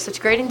gave such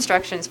great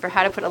instructions for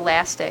how to put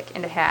elastic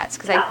into hats,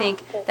 because I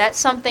think that's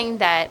something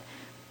that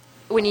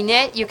when you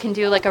knit, you can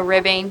do like a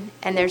ribbing,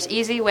 and there's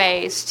easy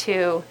ways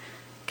to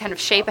kind of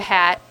shape a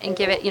hat and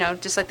give it,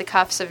 just like the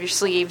cuffs of your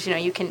sleeves,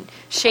 you can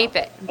shape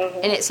it. Mm-hmm.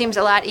 And it seems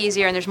a lot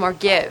easier and there's more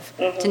give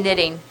to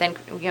knitting than,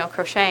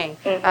 crocheting,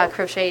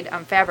 crocheted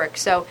fabric.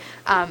 So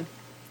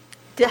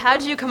how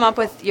did you come up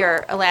with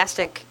your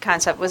elastic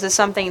concept? Was this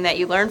something that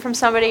you learned from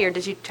somebody, or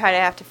did you try to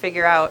have to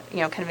figure out,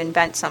 kind of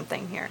invent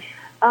something here?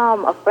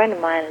 A friend of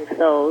mine who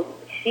sews,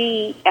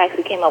 she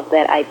actually came up with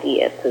that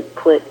idea to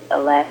put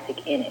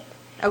elastic in it.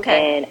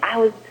 Okay. And I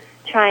was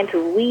trying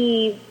to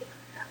weave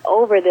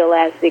over the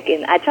elastic,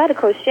 and I tried to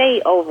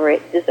crochet over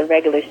it, just a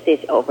regular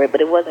stitch over it, but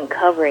it wasn't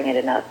covering it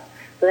enough.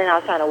 So then I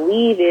was trying to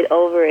weave it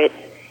over it,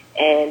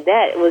 and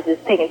that was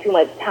just taking too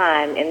much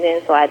time. And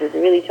then so I just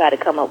really tried to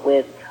come up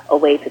with a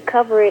way to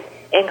cover it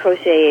and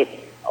crochet it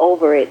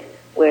over it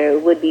where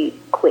it would be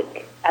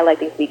quick. I like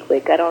things to be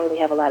quick. I don't really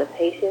have a lot of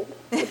patience,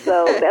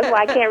 so that's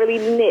why I can't really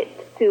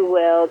knit too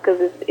well,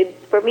 because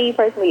it's for me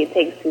personally, it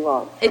takes too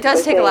long. It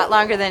does take a lot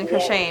longer than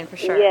crocheting, for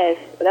sure. Yes,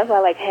 but that's why I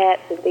like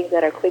hats and things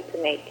that are quick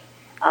to make.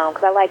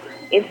 Because I like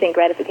instant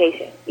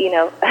gratification,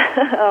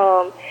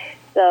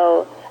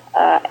 So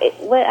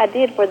what I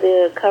did for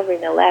the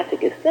covering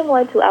elastic is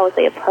similar to, I would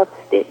say, a puff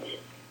stitch.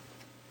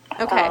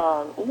 Okay.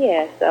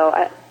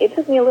 So it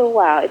took me a little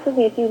while. It took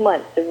me a few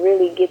months to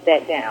really get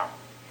that down.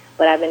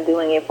 But I've been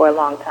doing it for a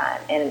long time,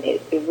 and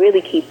it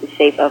really keeps the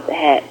shape of the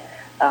hat,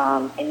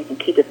 and you can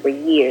keep it for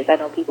years. I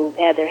know people who've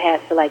had their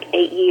hats for like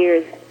 8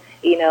 years,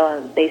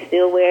 and they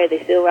still wear it,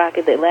 they still rock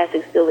it, the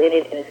elastic's still in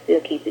it, and it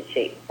still keeps its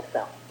shape.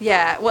 So.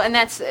 Yeah, well, and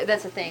that's the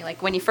thing.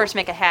 Like when you first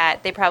make a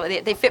hat, they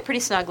fit pretty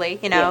snugly,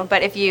 Yeah.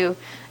 But if you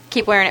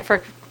keep wearing it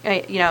for,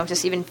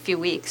 just even a few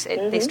weeks,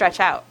 they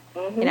stretch out,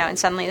 and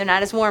suddenly they're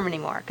not as warm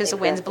anymore because the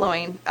wind's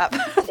blowing up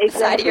the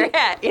side of your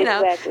hat,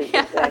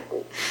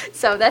 Exactly.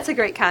 So that's a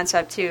great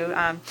concept too.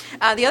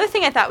 The other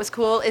thing I thought was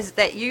cool is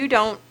that you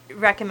don't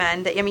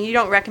recommend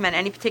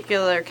any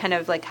particular kind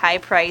of like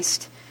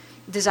high-priced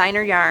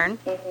designer yarn.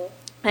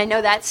 I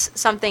know that's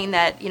something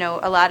that,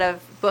 a lot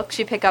of books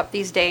you pick up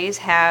these days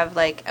have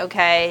like,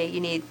 okay, you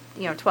need,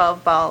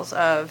 12 balls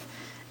of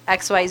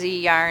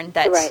XYZ yarn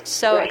that's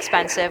so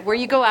expensive, where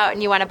you go out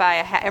and you want to buy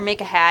a hat or make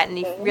a hat and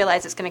you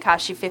realize it's going to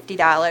cost you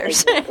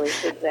 $50.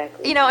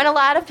 Exactly. And a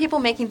lot of people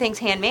making things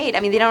handmade,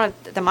 they don't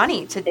have the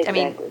money to,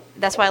 Exactly.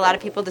 That's why a lot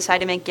of people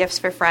decide to make gifts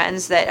for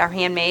friends that are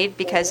handmade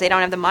because they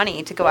don't have the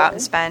money to go out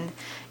and spend,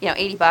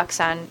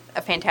 $80 on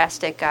a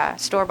fantastic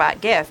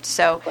store-bought gift.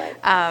 So,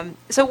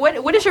 so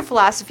what is your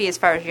philosophy as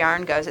far as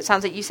yarn goes? It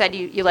sounds like you said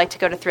you like to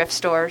go to thrift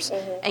stores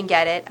and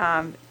get it.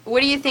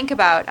 What do you think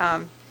about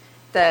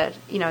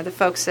the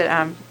folks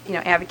that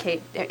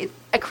advocate?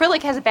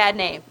 Acrylic has a bad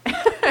name.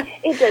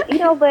 It does,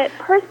 but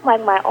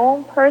like my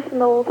own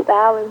personal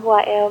style and who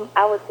I am,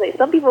 I would say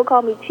some people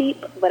call me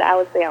cheap, but I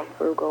would say I'm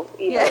frugal.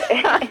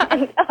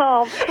 And,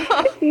 so.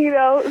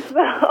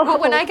 Well,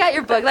 when I got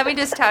your book, let me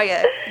just tell you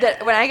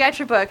that when I got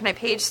your book and I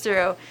paged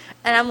through,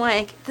 and I'm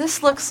like,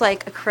 this looks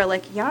like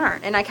acrylic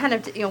yarn, and I kind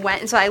of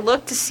went, and so I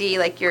looked to see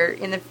like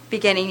in the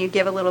beginning you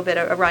give a little bit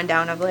of a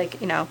rundown of like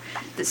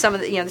some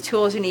of the the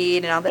tools you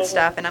need and all that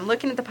stuff, and I'm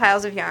looking at the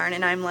piles of yarn,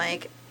 and I'm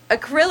like,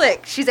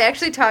 acrylic. She's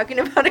actually talking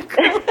about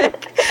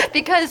acrylic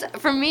because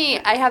for me,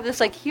 I have this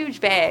like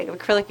huge bag of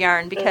acrylic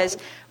yarn because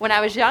when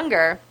I was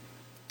younger,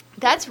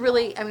 that's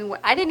really,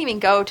 I didn't even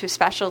go to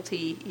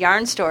specialty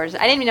yarn stores. I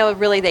didn't even know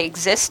really they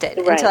existed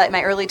until like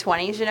my early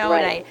 20s, and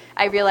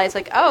I realized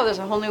like, oh, there's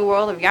a whole new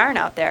world of yarn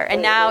out there.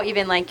 And now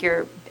even like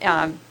your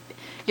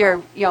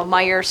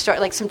Meijer store,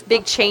 like some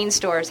big chain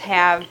stores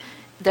have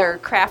their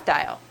craft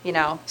aisle,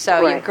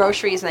 so you have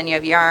groceries and then you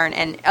have yarn,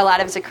 and a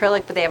lot of it's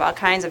acrylic, but they have all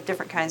kinds of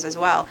different kinds as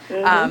well.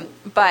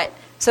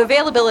 So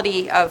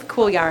availability of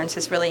cool yarns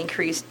has really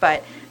increased,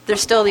 but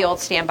there's still the old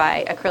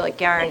standby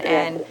acrylic yarn,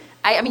 and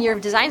your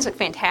designs look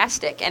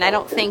fantastic, and I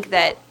don't think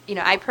that,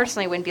 I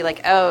personally wouldn't be like,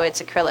 oh, it's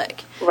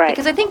acrylic. Right.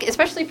 Because I think,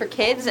 especially for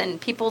kids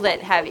and people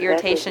that have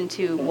irritation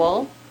to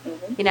wool,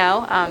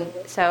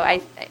 so I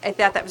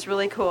thought that was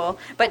really cool.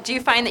 But do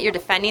you find that you're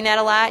defending that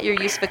a lot, your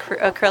use of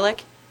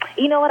acrylic?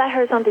 You know what? I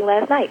heard something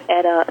last night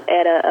at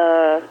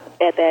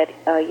that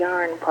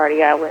yarn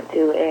party I went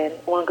to, and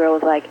one girl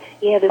was like,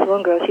 "Yeah, this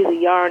one girl, she's a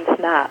yarn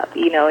snob,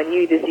 and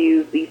you just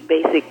use these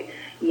basic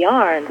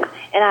yarns."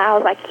 And I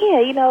was like,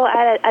 "Yeah,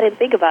 I didn't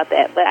think about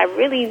that, but I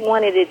really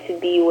wanted it to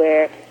be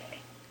where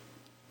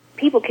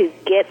people could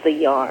get the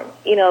yarn,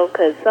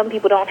 because some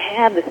people don't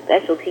have the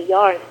specialty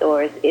yarn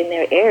stores in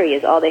their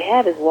areas. All they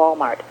have is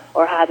Walmart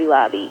or Hobby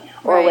Lobby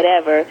or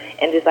whatever,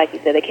 and just like you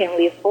said, they can't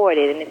really afford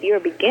it. And if you're a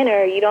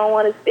beginner, you don't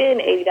want to spend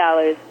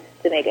 $80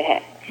 to make a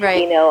hat.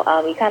 Right.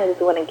 You kind of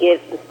just want to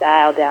get the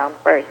style down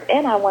first.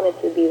 And I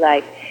wanted to be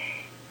like,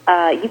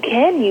 you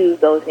can use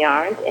those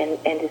yarns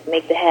and just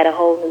make the hat a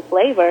whole new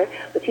flavor,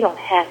 but you don't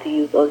have to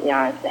use those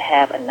yarns to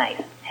have a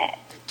nice hat.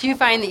 Do you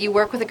find that you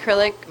work with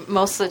acrylic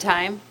most of the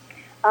time?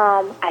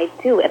 I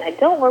do, and I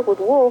don't work with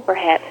wool for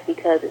hats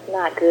because it's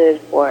not good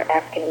for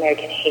African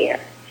American hair.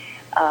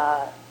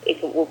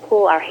 It will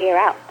pull our hair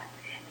out.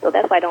 So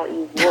that's why I don't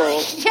use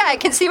wool. Yeah, I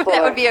can see why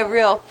that would be a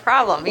real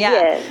problem. Yeah.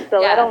 Yes,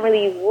 so I don't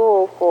really use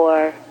wool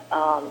for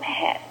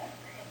hats.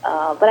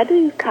 But I do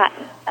use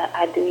cotton.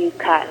 I do use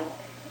cotton.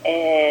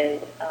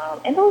 And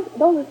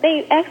those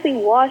they actually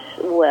wash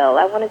well.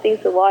 I wanted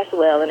things to wash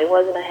well, and it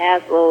wasn't a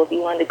hassle if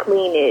you wanted to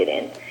clean it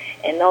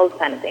and those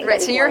kind of things. Right,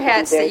 so your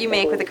hats that you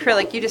make with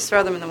acrylic, you just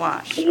throw them in the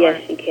wash?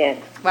 Yes, you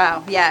can.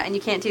 Wow, yeah, and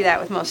you can't do that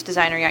with most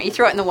designer yarn. You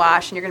throw it in the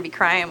wash, and you're going to be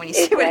crying when you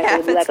see what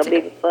happens. It'll be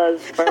like a big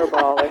fuzz fur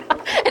ball or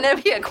something. And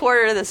it'll be a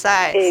quarter of the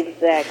size.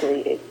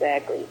 Exactly.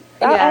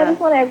 So I just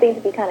want everything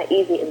to be kind of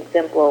easy and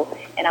simple,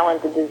 and I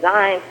want the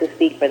designs to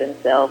speak for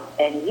themselves,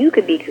 and you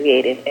could be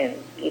creative and,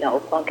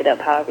 funk it up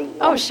however you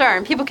want. Oh, sure,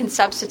 and people can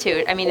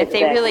substitute. If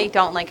they really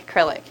don't like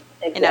acrylic.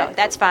 Exactly.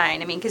 That's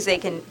fine. Because they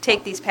can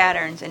take these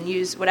patterns and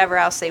use whatever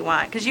else they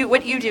want. Because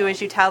what you do is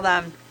you tell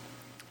them,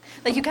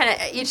 like you kind of,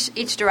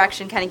 each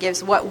direction kind of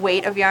gives what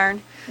weight of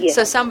yarn. Yes.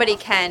 So somebody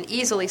can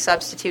easily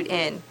substitute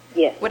in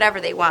whatever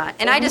they want.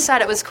 And I just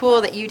thought it was cool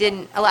that you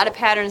didn't, a lot of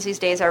patterns these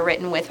days are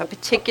written with a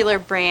particular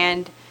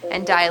brand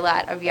and dye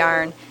lot of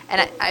yarn.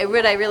 And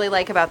what I really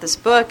like about this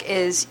book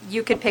is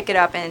you could pick it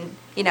up in,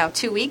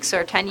 2 weeks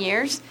or 10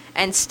 years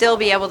and still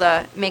be able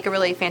to make a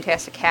really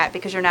fantastic hat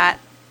because you're not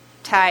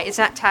it's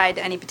not tied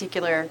to any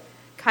particular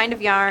kind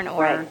of yarn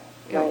or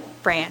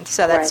brand,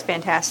 so that's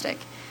fantastic.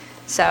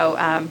 So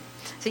I'm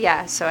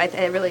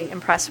really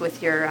impressed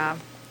with your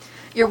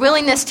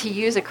willingness to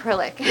use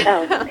acrylic.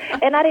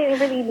 And I didn't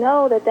really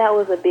know that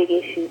was a big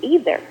issue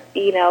either,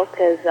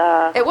 because...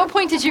 At what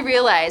point did you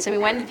realize?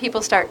 When did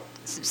people start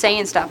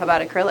saying stuff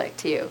about acrylic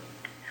to you?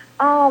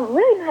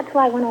 Really not till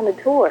I went on the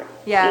tour.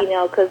 Yeah.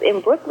 Because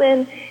in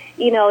Brooklyn...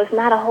 it's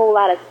not a whole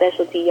lot of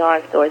specialty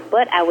yarn stores,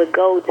 but I would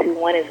go to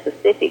one in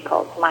specific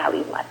called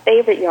Smiley's, my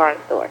favorite yarn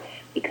store,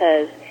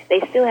 because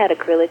they still had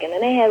acrylic, and then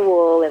they had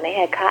wool, and they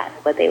had cotton,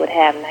 but they would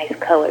have nice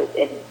colors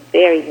and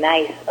very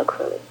nice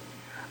acrylic.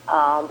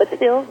 But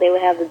still, they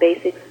would have the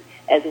basics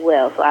as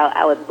well, so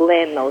I would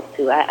blend those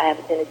two. I have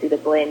a tendency to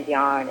blend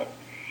yarn,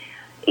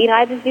 and,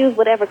 I just use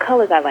whatever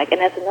colors I like, and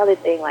that's another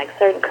thing, like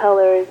certain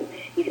colors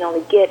you can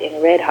only get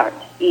in Red Heart,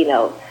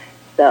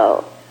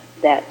 so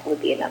that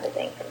would be another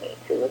thing for me.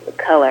 The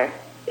color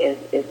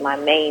is my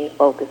main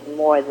focus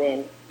more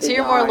than the so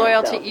you're more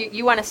loyal to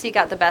you want to seek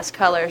out the best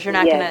colors. You're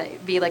not going to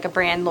be like a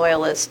brand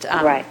loyalist.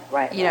 Right.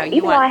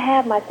 Even though I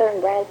have my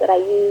certain brands that I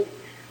use,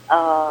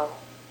 I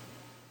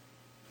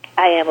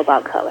am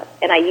about color,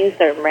 and I use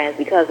certain brands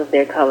because of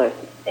their colors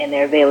and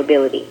their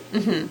availability.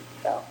 Mm-hmm.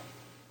 So.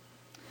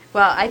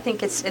 Well, I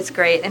think it's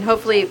great, and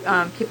hopefully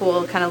people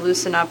will kind of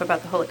loosen up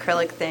about the whole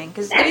acrylic thing,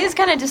 because it is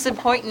kind of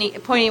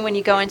disappointing when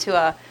you go into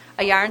a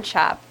yarn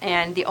shop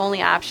and the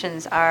only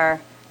options are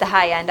the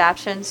high-end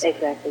options.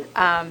 Exactly.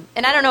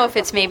 And I don't know if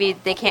it's maybe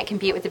they can't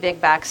compete with the big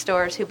box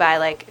stores who buy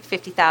like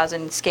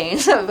 50,000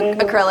 skeins of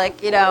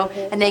acrylic,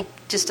 and they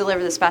just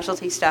deliver the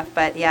specialty stuff.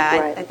 But yeah,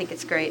 Right. I think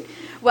it's great.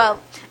 Well,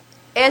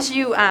 as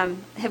you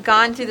have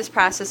gone through this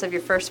process of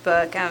your first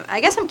book, I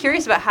guess I'm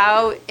curious about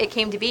how it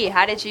came to be.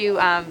 How did you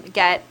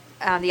get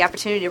the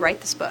opportunity to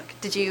write this book?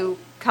 Did you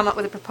come up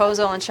with a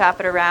proposal and shop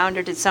it around,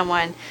 or did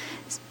someone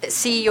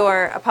see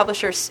a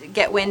publisher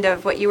get wind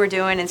of what you were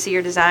doing and see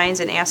your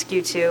designs and ask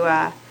you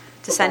to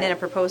send in a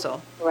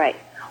proposal? Right.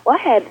 Well,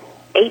 I had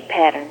 8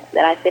 patterns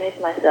that I finished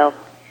myself.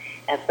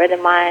 A friend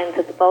of mine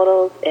took the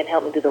photos and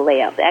helped me do the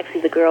layouts.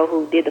 Actually, the girl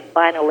who did the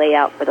final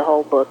layout for the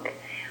whole book,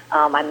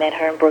 I met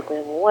her in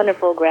Brooklyn,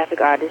 wonderful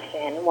graphic artist,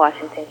 Shannon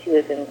Washington. She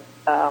lives in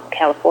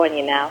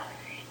California now.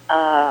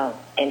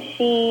 And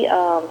she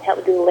helped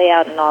me do the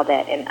layout and all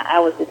that. And I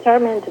was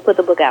determined to put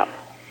the book out.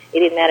 It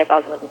didn't matter if I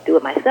was going to do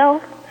it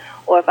myself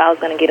or if I was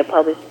going to get a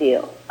published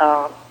deal.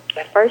 I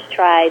first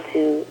tried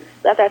to,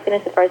 after I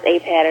finished the first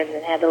 8 patterns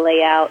and had the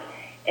layout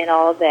and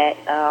all of that,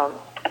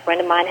 a friend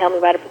of mine helped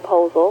me write a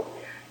proposal.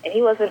 And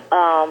he wasn't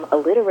a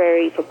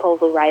literary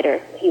proposal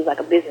writer. He was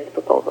like a business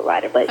proposal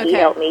writer. But he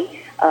helped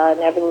me,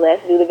 nevertheless,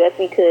 do the best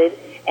we could.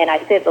 And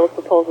I sent those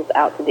proposals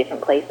out to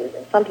different places.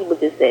 And some people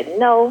just said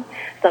no.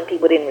 Some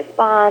people didn't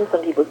respond.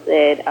 Some people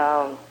said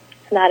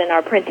it's not in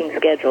our printing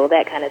schedule,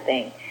 that kind of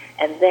thing.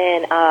 And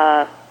then,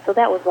 so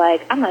that was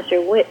like, I'm not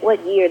sure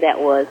what year that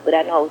was, but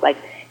I know it was like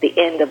the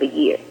end of a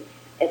year.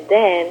 And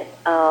then,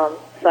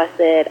 so I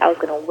said I was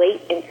going to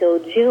wait until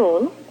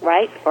June,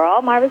 right, for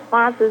all my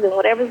responses and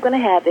whatever's going to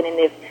happen. And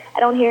if I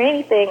don't hear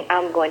anything,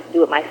 I'm going to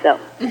do it myself.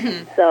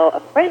 Mm-hmm. So a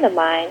friend of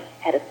mine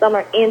had a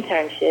summer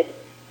internship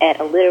at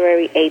a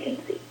literary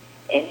agency.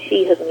 And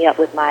she hooked me up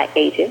with my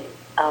agent,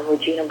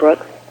 Regina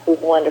Brooks, who's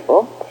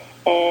wonderful.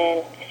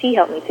 And she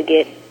helped me to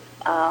get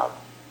a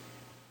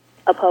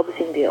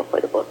publishing deal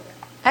for the book.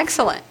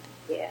 Excellent.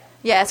 Yeah.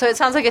 Yeah, so it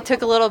sounds like it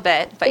took a little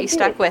bit, but you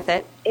stuck with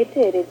it. It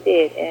did.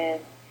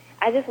 And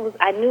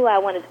I knew I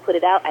wanted to put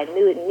it out. I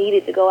knew it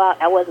needed to go out.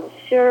 I wasn't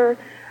sure,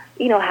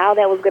 how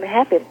that was going to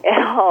happen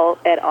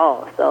at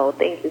all. So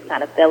things just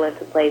kind of fell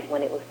into place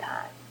when it was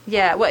time.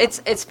 Yeah, well,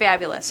 it's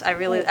fabulous.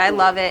 I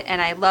love it,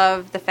 and I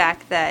love the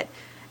fact that,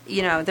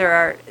 you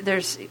are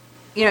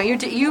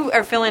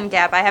filling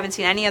gap. I haven't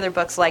seen any other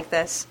books like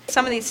this.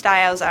 Some of these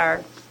styles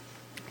are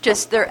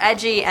just, they're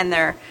edgy and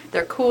they're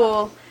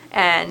cool,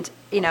 and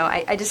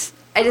I just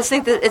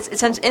think that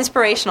it's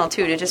inspirational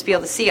too, to just be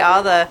able to see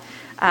all the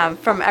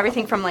from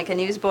everything from like a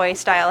newsboy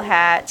style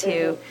hat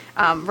to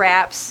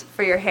wraps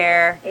for your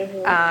hair.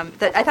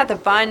 Mm-hmm. I thought the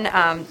bun,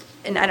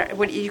 and I don't,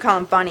 what do you call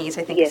them, bunnies?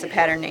 I think is the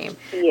pattern name,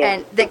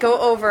 and that go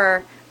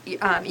over. You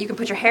can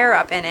put your hair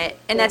up in it,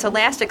 and that's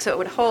elastic, so it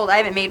would hold. I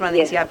haven't made one of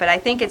these yet, but I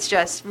think it's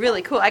just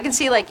really cool. I can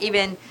see like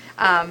even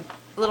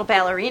little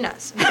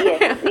ballerinas,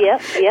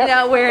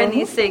 wearing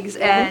these things.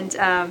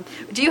 Mm-hmm. And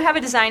do you have a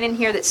design in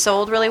here that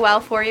sold really well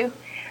for you?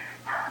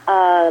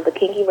 The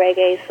Kinky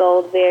Reggae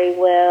sold very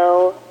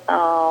well.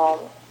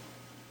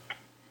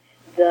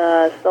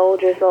 The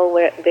Soldier sold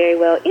very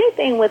well.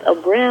 Anything with a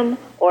brim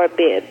or a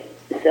bib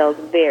sells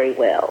very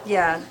well.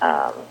 Yeah.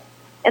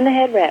 And the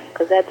head wrap,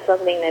 because that's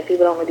something that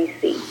people don't really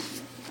see.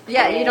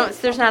 Yeah,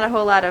 there's not a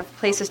whole lot of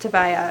places to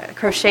buy a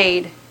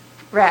crocheted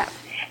wrap.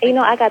 And,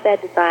 I got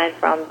that design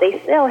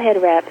they sell head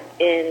wraps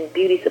in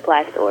beauty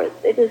supply stores.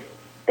 They're just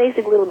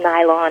basic little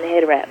nylon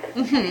head wraps.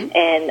 Mm-hmm.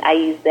 And I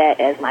use that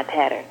as my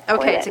pattern.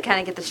 Okay, to kind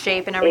of get the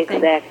shape and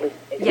everything. Exactly.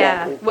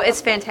 Yeah, well,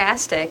 it's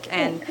fantastic.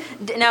 And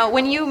now,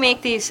 when you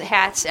make these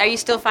hats, are you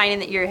still finding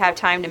that you have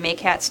time to make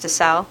hats to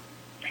sell?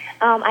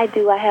 I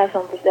do. I have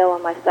some for sale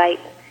on my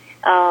site.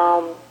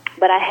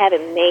 But I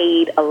haven't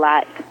made a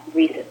lot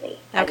recently.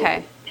 Okay. I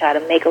just try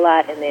to make a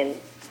lot and then,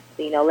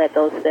 let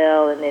those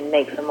sell and then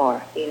make some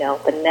more,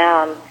 But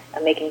now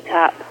I'm making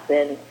tops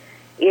and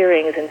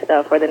earrings and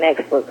stuff for the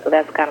next book, so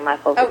that's kind of my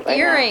focus right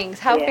earrings.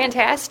 Now. How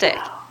fantastic.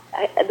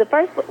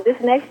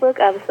 This next book,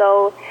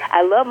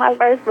 I love my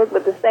first book,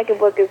 but the second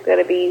book is going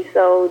to be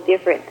so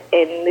different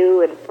and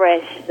new and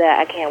fresh that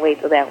I can't wait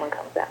till that one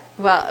comes out.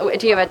 Well,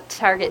 do you have a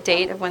target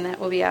date of when that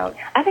will be out?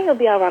 I think it'll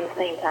be out around the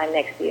same time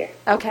next year.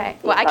 Okay.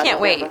 Well, I can't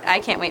wait.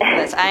 I can't wait for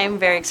this. I am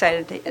very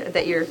excited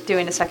that you're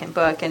doing a second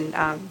book and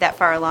that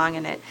far along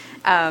in it.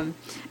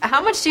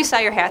 How much do you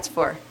sell your hats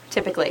for,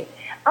 typically?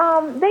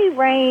 They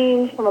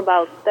range from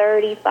about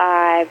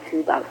 $35 to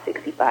about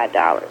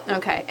 $65.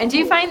 Okay. And do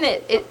you find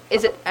that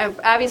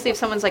obviously if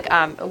someone's like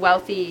a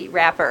wealthy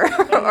rapper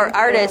or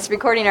artist,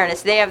 recording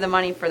artist, they have the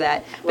money for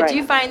that. But do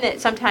you find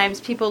that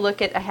sometimes people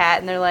look at a hat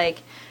and they're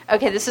like,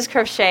 okay, this is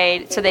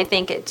crocheted, so they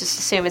just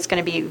assume it's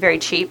going to be very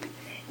cheap?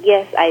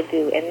 Yes, I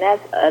do. And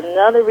that's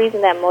another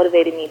reason that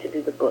motivated me to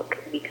do the book,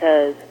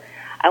 because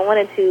I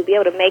wanted to be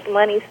able to make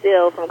money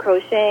still from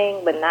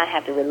crocheting, but not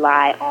have to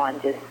rely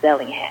on just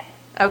selling hats.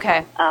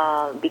 Okay.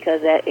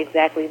 Because that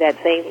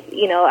same,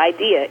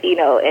 idea,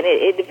 and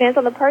it depends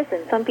on the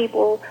person. Some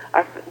people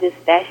are just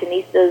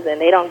fashionistas and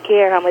they don't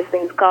care how much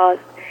things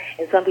cost,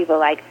 and some people are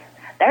like,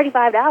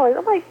 $35.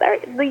 I'm like,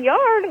 the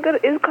yarn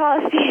is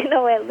cost,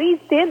 at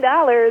least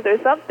 $10 or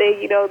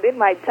something, then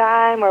my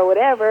time or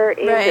whatever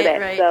into that.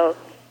 Right. So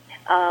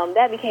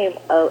that became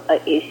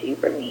a issue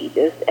for me,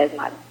 just as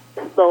my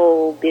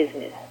sole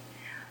business.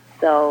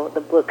 So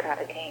the book kind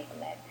of came from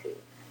that too.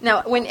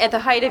 Now, when at the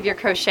height of your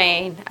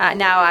crocheting,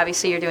 now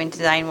obviously you're doing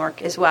design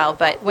work as well,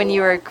 but when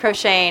you were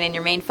crocheting and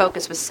your main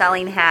focus was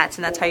selling hats,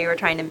 and that's how you were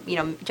trying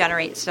to,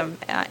 generate some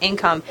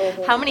income,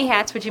 how many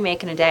hats would you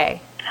make in a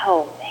day?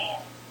 Oh,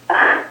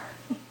 man.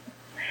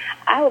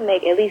 I would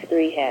make at least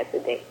 3 hats a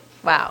day.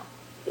 Wow.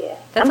 Yeah.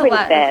 That's I'm pretty a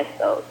lot. fast,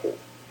 though, too.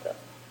 So.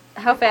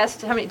 How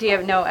fast? How many? Do you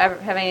have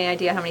any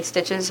idea how many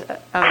stitches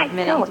I a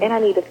minute? don't, and I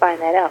need to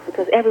find that out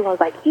because everyone's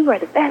like, "You are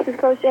the fastest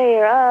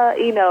crocheter,"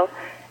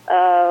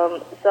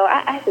 So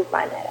I should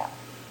find that out.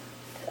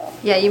 So.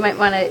 Yeah, you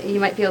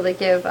might be able to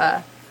give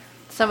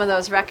some of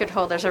those record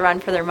holders a run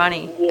for their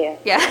money. Yeah.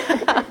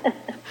 Yeah.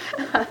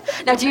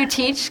 Now, do you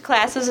teach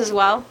classes as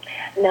well?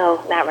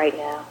 No, not right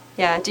now.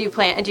 Yeah. Do you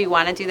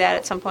want to do that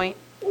at some point?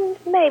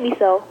 Maybe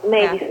so.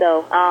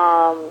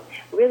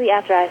 Really,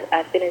 after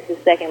I finish the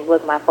second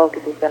book, my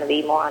focus is going to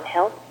be more on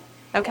health.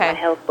 Okay. On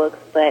health books,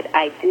 but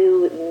I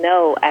do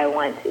know I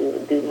want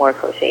to do more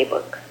crochet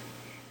books.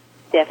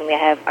 Definitely, I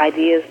have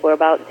ideas for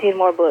about 10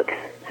 more books.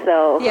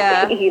 So,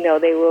 yeah.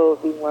 There will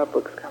be more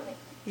books coming.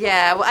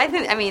 Yeah. Well,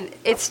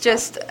 it's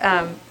just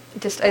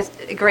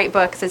a great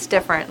book 'cause it's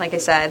different, like I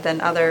said,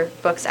 than other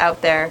books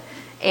out there.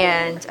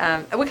 And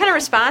what kind of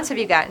response have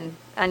you gotten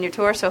on your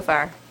tour so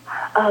far?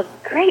 A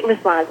great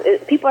response.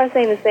 People are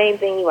saying the same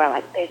thing you are.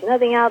 Like, there's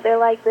nothing out there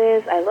like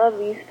this. I love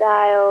these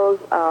styles.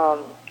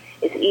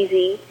 It's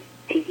easy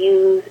to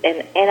use,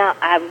 and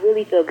I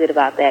really feel good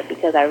about that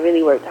because I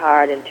really worked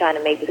hard in trying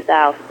to make the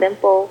style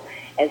simple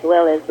as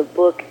well as the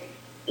book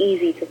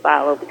easy to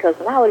follow. Because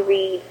when I would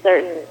read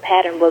certain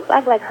pattern books,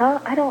 I'd be like,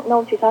 I don't know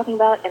what you're talking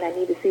about, and I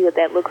need to see what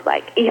that looks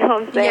like. You know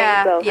what I'm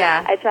saying?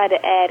 Yeah. I tried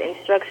to add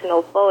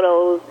instructional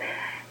photos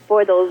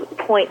for those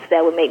points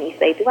that would make me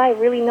say, do I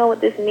really know what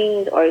this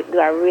means, or can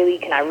I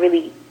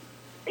really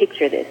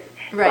picture this?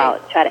 Right. So I'll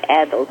try to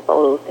add those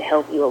photos to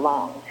help you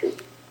along, too.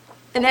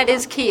 And that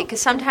is key, because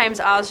sometimes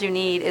all you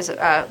need is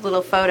a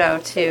little photo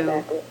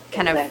to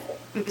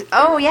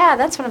oh, yeah,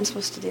 that's what I'm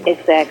supposed to do.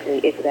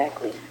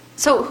 Exactly.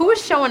 So who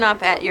is showing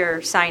up at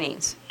your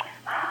signings?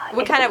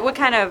 What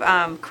kind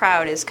of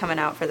crowd is coming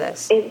out for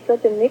this? It's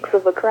such a mix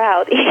of a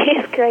crowd.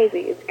 It's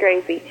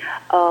crazy.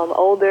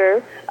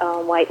 Older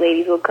white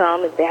ladies will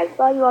come and say, I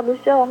saw you on the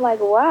show. I'm like,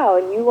 wow,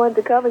 and you wanted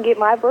to come and get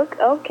my book?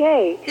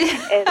 Okay.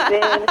 And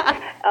then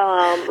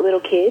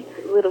little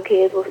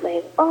kids will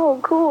say, oh,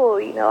 cool,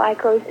 I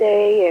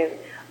crochet,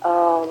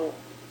 and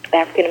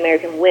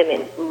African-American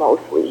women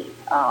mostly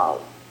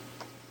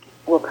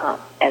will come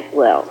as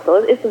well. So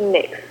it's a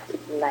mix.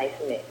 It's a nice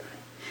mix.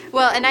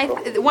 Well, and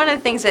one of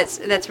the things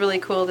that's really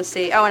cool to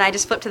see. Oh, and I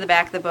just flipped to the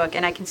back of the book,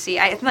 and I can see.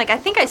 I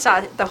think I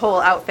saw the whole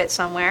outfit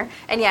somewhere.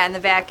 And yeah,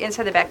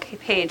 inside the back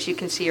page, you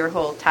can see your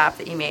whole top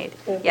that you made.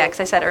 Mm-hmm. Yeah,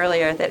 because I said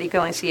earlier that you can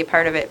only see a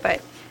part of it.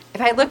 But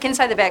if I look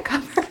inside the back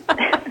cover,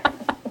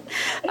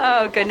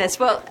 oh goodness.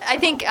 Well, I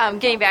think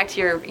getting back to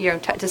your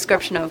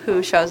description of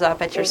who shows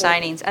up at your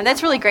signings, and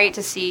that's really great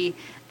to see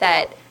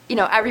that.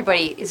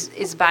 Everybody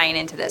is buying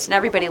into this, and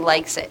everybody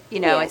likes it.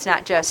 It's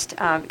not just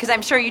because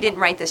I'm sure you didn't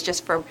write this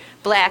just for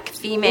black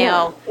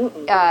female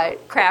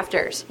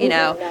crafters.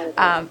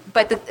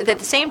 But at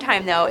the same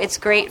time, though, it's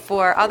great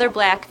for other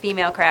black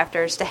female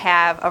crafters to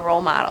have a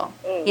role model.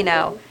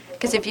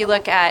 Because if you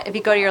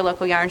go to your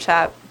local yarn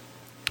shop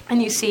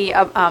and you see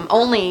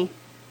only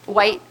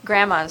white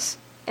grandmas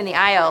in the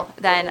aisle,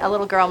 then a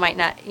little girl might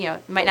not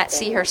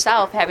see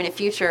herself having a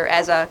future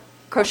as a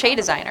crochet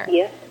designer.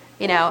 Yeah.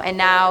 And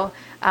now.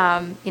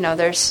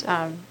 There's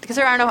because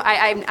there are no.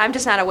 I'm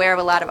just not aware of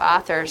a lot of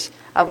authors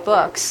of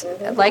books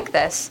like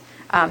this.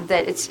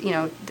 That it's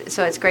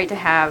so it's great to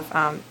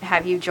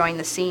have you join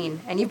the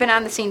scene, and you've been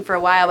on the scene for a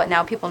while, but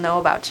now people know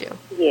about you.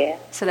 Yeah.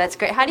 So that's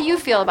great. How do you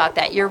feel about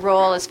that? Your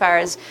role as far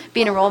as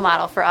being a role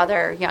model for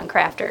other young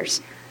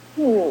crafters.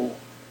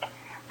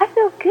 I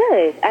feel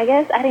good. I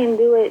guess I didn't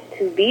do it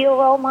to be a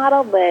role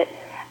model, but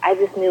I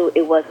just knew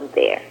it wasn't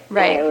there.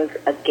 Right. And there was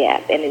a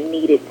gap, and it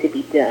needed to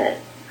be done.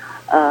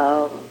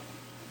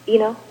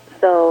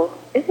 So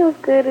it feels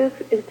good.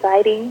 It's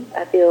exciting.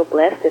 I feel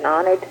blessed and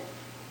honored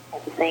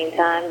at the same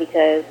time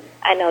because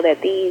I know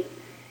that these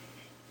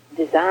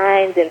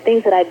designs and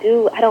things that I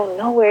do, I don't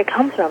know where it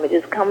comes from. It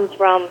just comes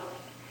from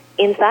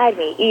inside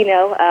me,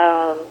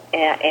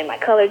 and my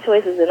color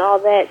choices and all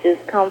that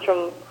just comes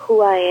from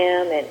who I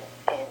am, and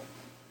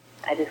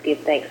I just give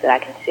thanks that I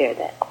can share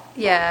that.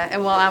 Yeah,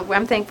 and well,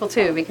 I'm thankful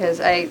too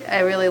because I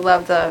really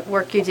love the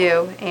work you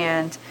do,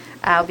 and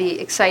I'll be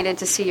excited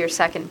to see your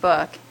second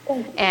book.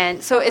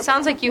 And so it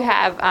sounds like you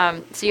have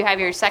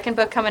your second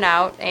book coming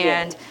out,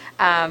 and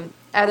are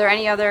there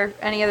any other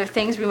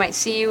things we might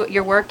see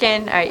you're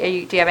working? Do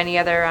you have any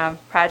other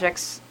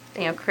projects,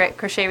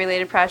 crochet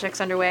related projects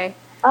underway?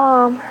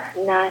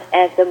 Not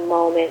at the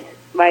moment.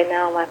 Right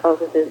now, my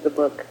focus is the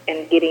book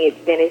and getting it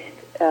finished.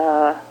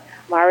 I'm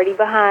already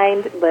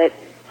behind, but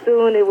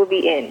soon it will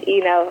be in,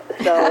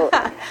 So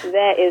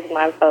that is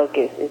my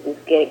focus, is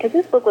just getting, because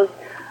this book was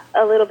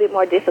a little bit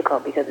more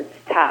difficult because it's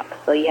top,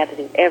 so you have to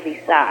do every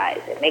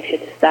size and make sure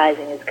the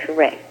sizing is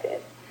correct.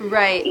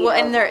 Right. Well,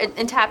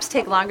 and tops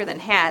take longer than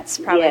hats,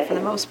 probably, yes, for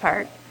the most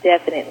part.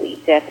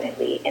 Definitely.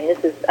 And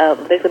this is,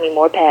 there's going to be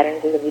more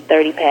patterns. There's going to be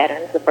 30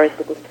 patterns. The first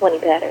book was 20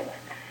 patterns.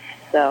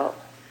 So,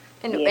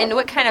 And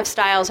what kind of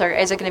styles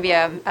is it going to be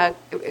a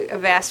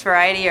vast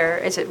variety, or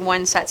is it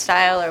one set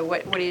style, or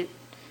what do you?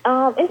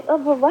 It's a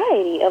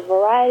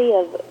variety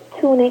of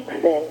tunics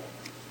and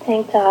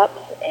tank tops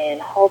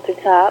and halter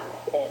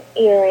tops and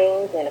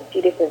earrings and a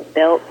few different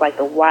belts, like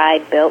the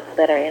wide belts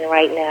that are in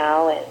right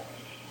now, and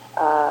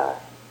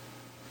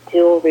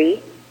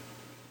jewelry,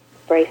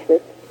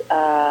 bracelets,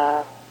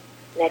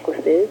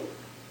 necklaces,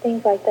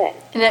 things like that.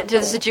 And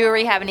does the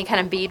jewelry have any kind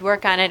of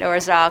beadwork on it, or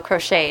is it all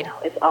crocheted? No,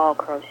 it's all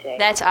crocheted.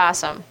 That's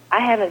awesome. I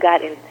haven't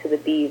got into the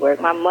beadwork.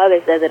 My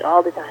mother says it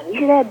all the time. You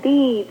should have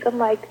beads. I'm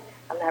like,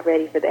 I'm not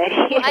ready for that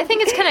yet. Well, I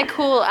think it's kind of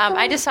cool.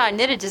 I just saw a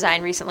knitted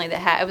design recently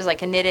it was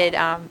like a knitted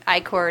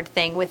I-cord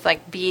thing with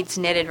like beads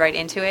knitted right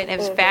into it. And it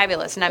was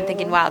fabulous. And I'm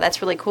thinking, wow,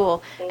 that's really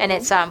cool. And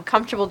it's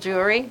comfortable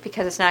jewelry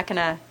because it's not going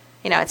to,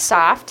 it's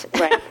soft.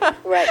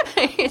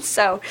 Right.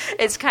 So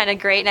it's kind of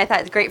great. And I thought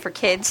it's great for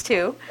kids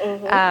too.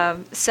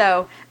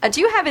 So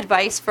do you have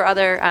advice for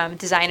other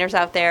designers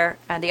out there,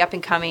 the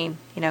up-and-coming,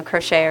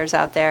 crocheters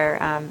out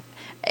there,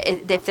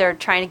 if they're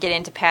trying to get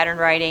into pattern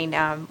writing?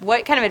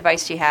 What kind of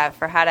advice do you have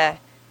for how to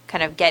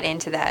kind of get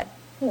into that?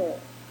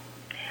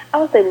 I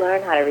would say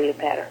learn how to read a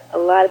pattern. A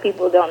lot of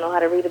people don't know how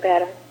to read a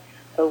pattern,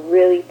 so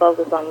really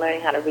focus on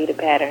learning how to read a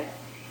pattern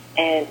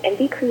and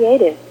be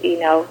creative,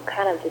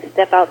 kind of just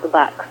step out the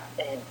box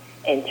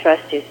and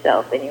trust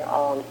yourself and your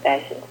own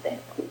fashion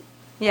sense.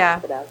 Yeah.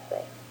 That's what I would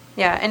say.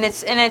 Yeah, and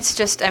it's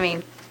just,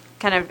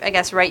 kind of, I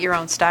guess, write your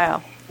own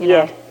style.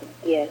 Yes.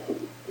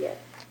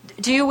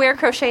 Do you wear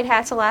crocheted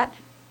hats a lot?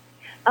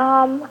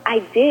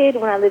 I did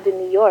when I lived in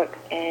New York,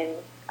 and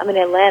I'm in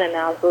Atlanta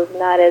now, so it's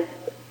not as,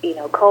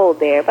 cold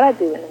there, but I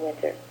do in the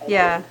winter.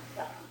 Yeah.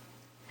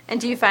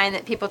 And do you find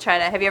that people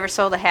have you ever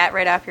sold a hat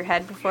right off your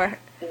head before?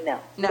 No.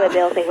 But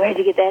they'll say, where'd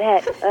you get that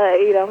hat?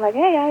 I'm like,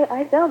 hey,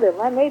 I sell them.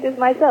 I made this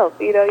myself.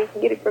 You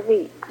can get it from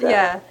me. So.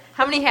 Yeah.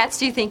 How many hats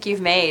do you think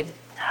you've made?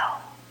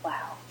 Oh,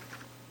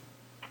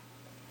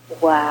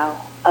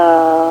 wow.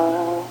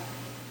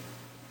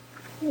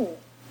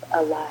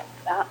 A lot.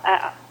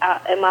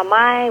 In my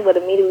mind, what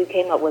immediately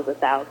came up was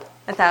 1,000.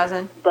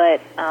 1,000?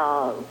 But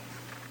I'm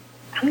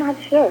not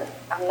sure.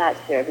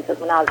 Because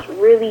when I was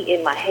really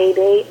in my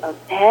heyday of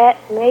hat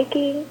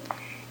making,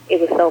 it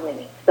was so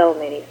many.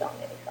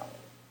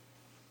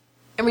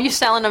 And were you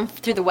selling them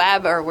through the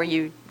web, or were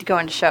you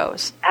going to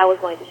shows? I was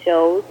going to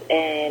shows,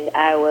 and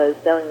I was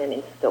selling them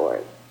in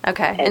stores.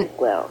 Okay. As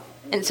well.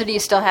 And so do you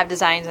still have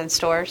designs in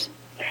stores?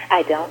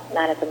 I don't.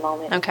 Not at the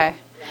moment. Okay.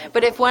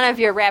 But if one of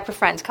your rapper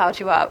friends called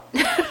you up,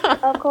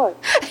 of course,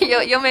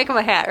 you'll make them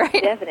a hat,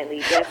 right?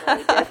 Definitely.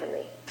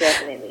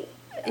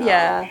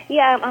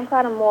 Yeah, I'm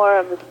kind of more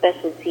of a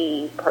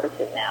specialty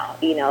person now.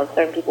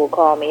 Certain people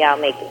call me, I'll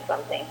make them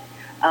something.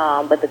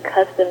 But the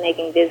custom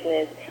making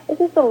business was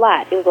just a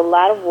lot. It was a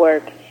lot of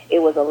work.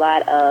 It was a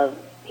lot of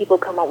people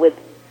come up with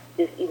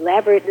just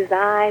elaborate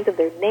designs of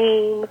their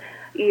name.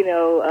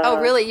 Oh,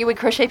 really? You would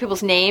crochet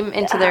people's name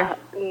into their...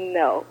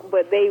 No,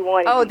 but they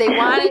wanted Oh, they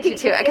wanted you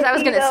to. Because I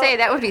was going to say,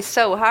 that would be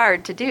so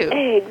hard to do.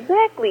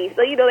 Exactly.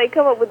 So, they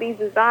come up with these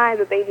designs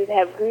that they just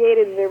have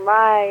created in their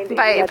mind.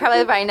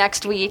 Probably by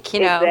next week,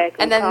 Exactly.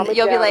 And then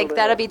you'll be like,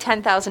 that'll be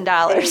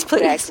 $10,000,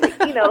 please.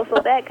 Exactly.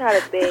 So that kind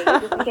of thing. It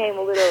just became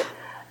a little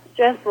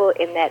stressful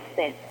in that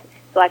sense.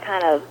 So I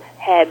kind of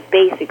had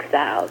basic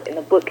styles. And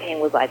the book came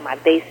with, like, my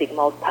basic,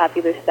 most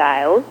popular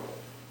styles.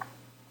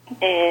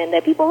 And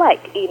that people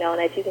like, and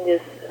that you can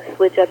just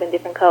switch up in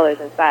different colors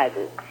and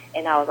sizes.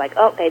 And I was like,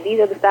 okay, these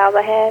are the styles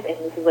I have, and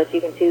this is what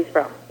you can choose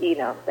from,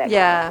 that kind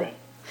of thing.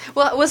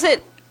 Well,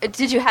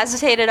 did you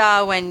hesitate at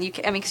all when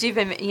because you've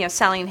been,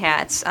 selling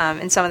hats,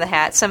 and some of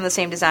the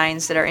same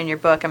designs that are in your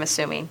book, I'm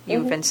assuming,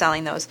 you've been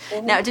selling those.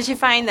 Now, did you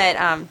find that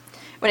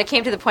when it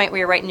came to the point where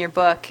you're writing your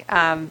book,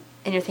 and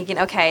you're thinking,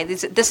 okay,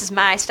 this is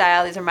my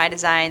style, these are my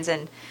designs,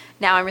 and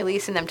now I'm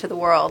releasing them to the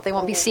world. They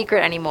won't be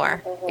secret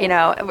anymore.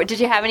 Did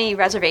you have any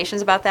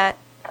reservations about that?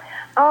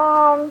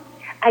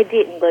 I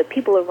didn't, but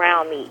people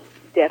around me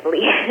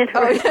definitely.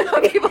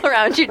 People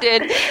around you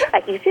did.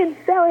 Like, you shouldn't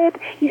sell it.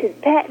 You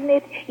should patent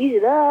it. You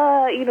should,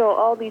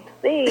 all these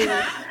things.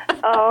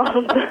 But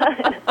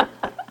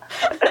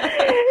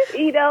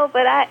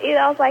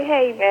I was like,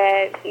 hey,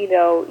 man,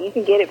 you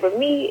can get it from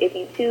me if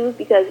you choose,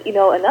 because,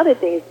 another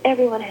thing is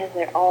everyone has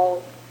their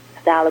own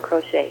style of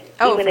crochet.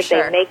 Even if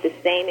they make the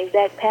same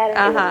exact pattern,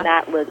 it will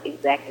not look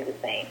exactly the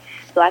same.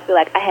 So I feel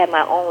like I have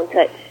my own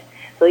touch.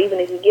 So even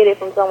if you get it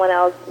from someone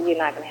else, you're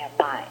not going to have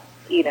mine,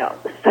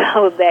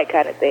 So that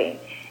kind of thing.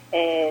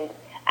 And,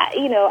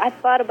 I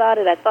thought about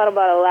it. I thought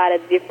about a lot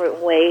of different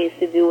ways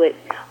to do it,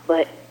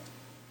 but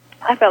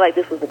I felt like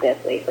this was the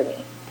best way for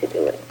me to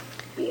do it.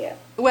 Yeah.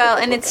 Well,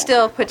 and it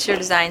still puts your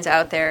designs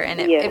out there, and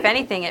if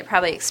anything, it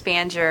probably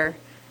expands your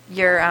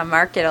your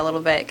market a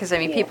little bit, because I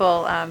mean,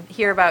 people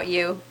hear about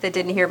you that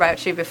didn't hear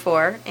about you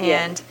before,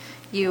 and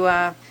you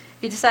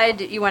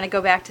decided you want to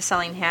go back to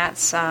selling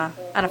hats on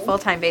a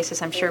full-time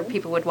basis. I'm sure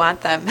people would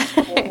want them.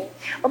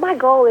 Well, my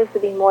goal is to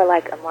be more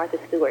like a Martha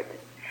Stewart.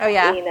 Oh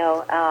yeah.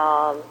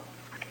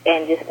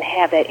 And just to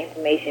have that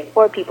information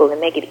for people and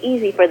make it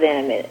easy for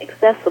them and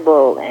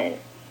accessible and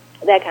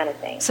that kind of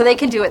thing. So they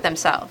can do it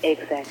themselves.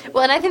 Exactly.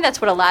 Well, and I think that's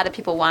what a lot of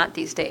people want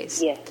these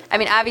days. Yes. I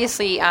mean,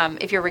 obviously,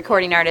 if you're a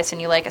recording artist and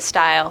you like a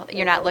style,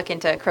 you're not looking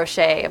to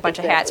crochet a bunch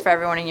of hats for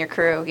everyone in your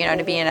crew,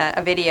 to be in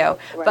a video.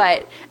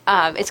 Right.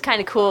 But it's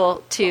kind of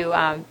cool to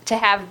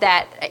have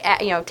that,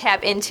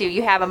 tap into.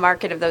 You have a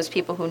market of those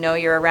people who know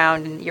you're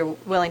around and you're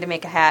willing to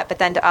make a hat, but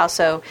then to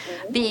also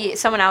be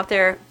someone out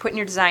there putting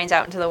your designs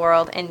out into the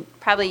world, and you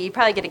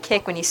probably get a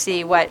kick when you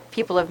see what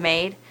people have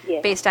made.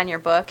 Yes. Based on your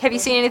book. Have you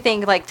seen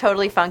anything like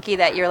totally funky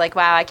that you're like,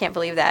 wow, I can't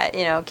believe that,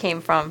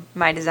 came from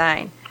my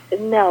design?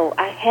 No,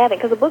 I haven't,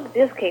 because the book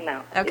just came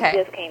out. Okay.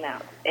 It just came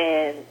out.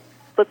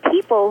 But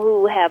people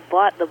who have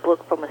bought the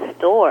book from a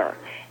store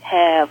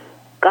have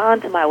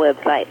gone to my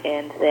website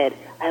and said,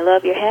 I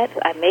love your hats.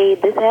 I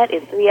made this hat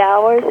in 3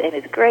 hours, and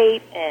it's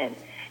great. And,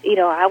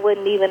 I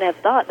wouldn't even have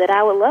thought that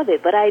I would love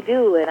it, but I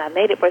do, and I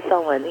made it for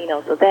someone,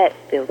 so that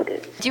feels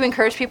good. Do you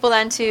encourage people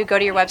then to go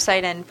to your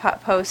website and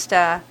post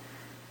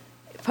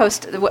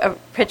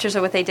pictures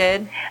of what they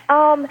did?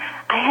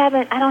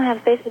 I don't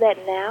have space for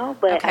that now,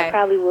 but okay. I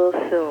probably will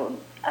soon.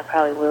 I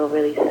probably will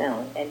really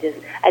soon. And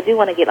I do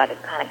want to get like a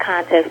kind of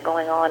contest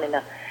going on in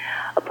a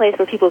place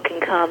where people can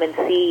come and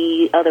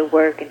see other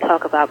work and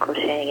talk about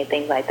crocheting and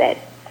things like that.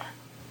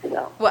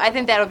 So. Well, I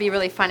think that'll be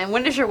really fun. And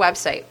when is your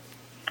website?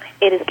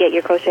 It is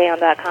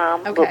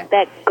getyourcrocheton.com. Okay. But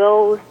that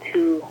goes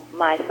to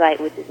my site,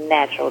 which is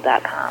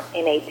natural.com,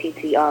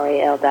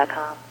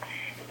 NATTRAL.com.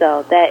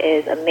 So that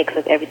is a mix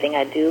of everything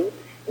I do.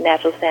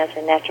 Natural stands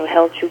for natural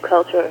health, true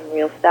culture, and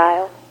real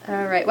style.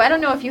 All right. Well, I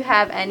don't know if you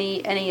have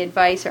any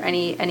advice or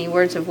any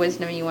words of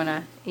wisdom you want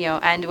to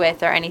end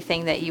with, or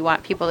anything that you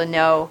want people to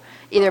know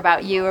either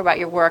about you or about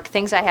your work,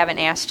 things I haven't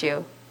asked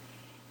you.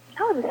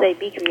 I would just say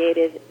be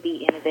creative,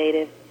 be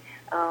innovative,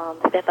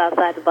 step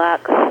outside the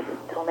box.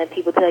 Don't let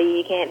people tell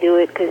you can't do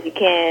it, because you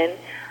can,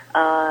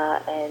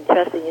 and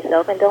trust in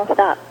yourself, and don't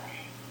stop.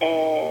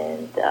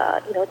 And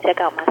check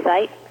out my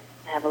site.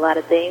 I have a lot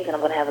of things, and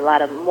I'm going to have a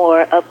lot of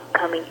more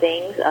upcoming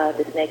things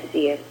this next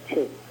year,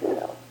 too.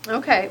 So.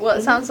 Okay. Well,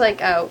 it sounds like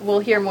we'll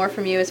hear more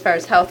from you as far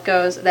as health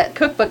goes. That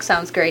cookbook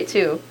sounds great,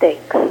 too.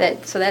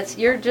 Thanks.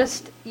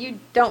 You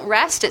don't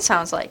rest, it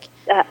sounds like.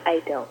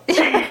 I don't.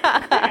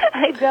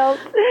 I don't.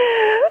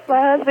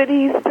 My husband,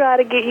 he's trying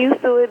to get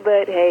used to it,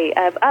 but hey,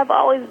 I've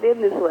always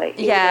been this way.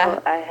 Yeah.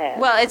 I have.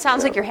 Well, it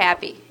sounds like you're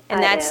happy,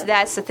 and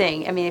that's the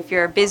thing. I mean, if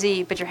you're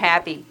busy but you're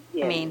happy,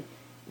 yes. I mean,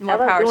 more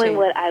power to you. I love doing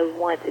what I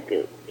want to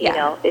do.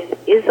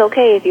 It's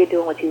okay if you're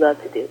doing what you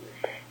love to do.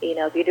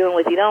 If you're doing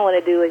what you don't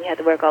want to do and you have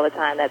to work all the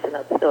time, that's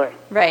another story.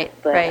 Right.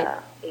 But, right.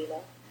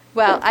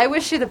 Well, I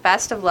wish you the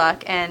best of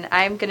luck, and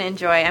I'm going to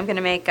enjoy. I'm going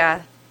to make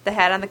the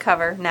hat on the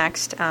cover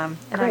next, and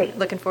Great. I'm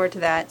looking forward to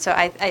that. So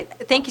I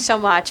thank you so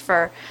much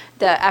for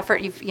the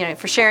effort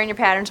for sharing your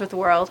patterns with the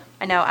world.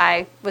 I know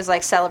I was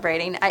like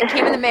celebrating. I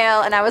came in the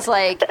mail and I was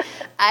like,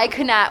 I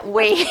could not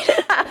wait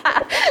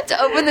to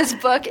open this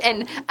book.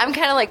 And I'm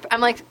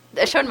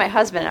I showed my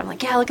husband. I'm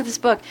like, yeah, look at this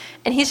book.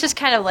 And he's just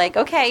kind of like,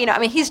 okay,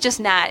 he's just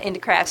not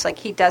into crafts. Like,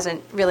 he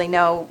doesn't really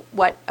know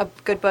what a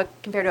good book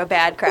compared to a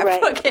bad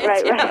craft book is.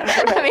 Right.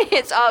 I mean,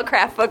 it's all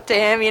craft book to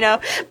him,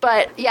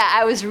 But yeah,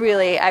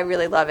 I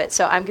really love it.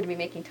 So I'm going to be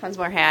making tons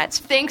more hats.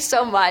 Thanks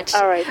so much.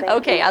 All right.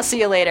 Okay, I'll see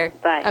you later.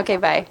 Bye. Okay,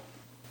 bye.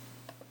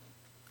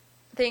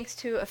 Thanks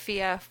to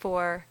Afya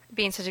for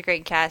being such a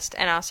great guest,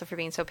 and also for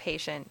being so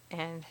patient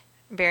and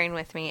bearing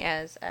with me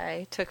as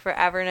I took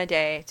forever and a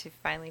day to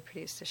finally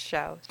produce this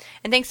show.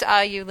 And thanks to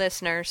all you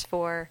listeners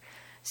for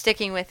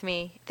sticking with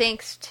me.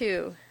 Thanks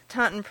to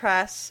Taunton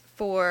Press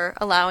for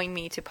allowing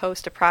me to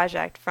post a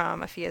project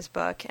from Afya's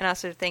book, and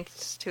also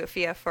thanks to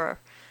Afya for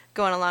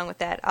going along with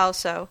that.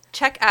 Also,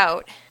 check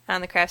out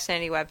on the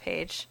CraftSanity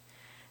webpage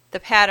the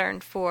pattern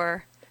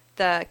for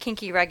the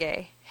Kinky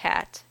Reggae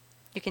hat.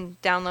 You can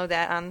download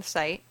that on the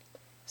site.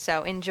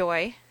 So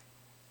enjoy.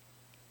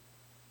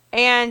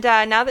 And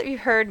now that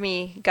you've heard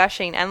me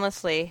gushing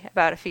endlessly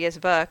about Afya's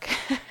book,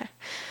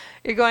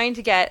 you're going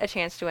to get a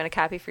chance to win a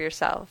copy for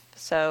yourself.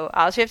 So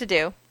all you have to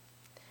do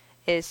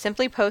is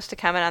simply post a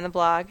comment on the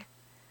blog,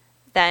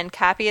 then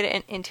copy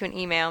it into an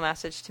email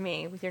message to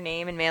me with your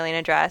name and mailing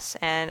address,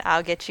 and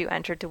I'll get you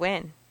entered to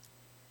win.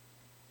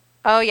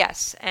 Oh,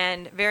 yes,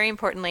 and very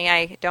importantly,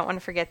 I don't want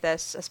to forget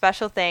this, a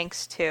special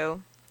thanks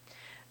to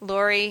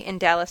Lori in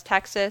Dallas,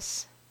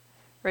 Texas,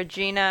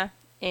 Regina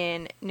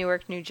in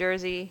Newark, New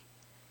Jersey,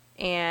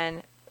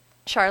 and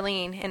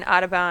Charlene in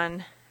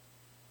Audubon,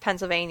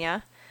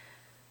 Pennsylvania.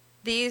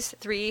 These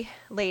 3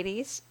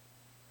 ladies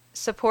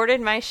supported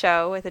my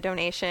show with a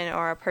donation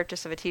or a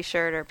purchase of a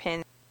t-shirt or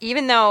pin,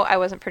 even though I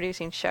wasn't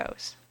producing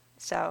shows.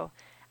 So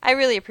I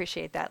really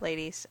appreciate that,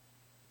 ladies.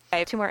 I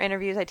have 2 more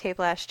interviews I taped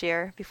last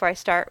year before I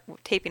start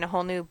taping a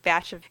whole new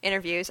batch of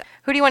interviews.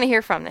 Who do you want to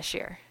hear from this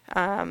year?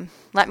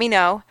 Let me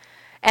know.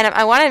 And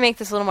I want to make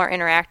this a little more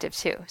interactive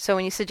too. So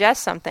when you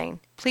suggest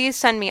something, please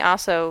send me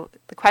also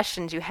the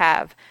questions you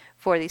have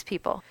for these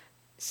people.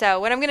 So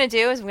what I'm going to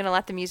do is I'm going to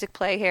let the music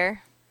play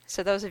here.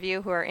 So those of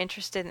you who are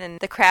interested in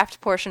the craft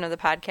portion of the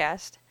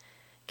podcast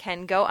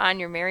can go on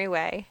your merry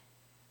way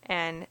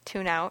and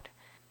tune out.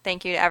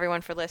 Thank you to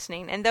everyone for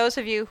listening. And those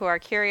of you who are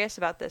curious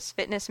about this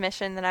fitness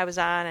mission that I was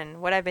on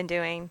and what I've been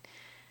doing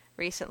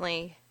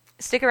recently,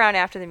 stick around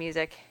after the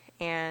music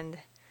and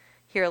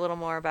hear a little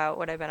more about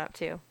what I've been up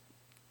to.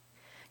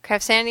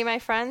 CraftSanity, my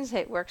friends,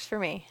 it works for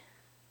me.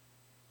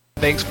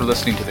 Thanks for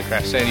listening to the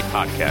CraftSanity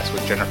podcast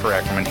with Jennifer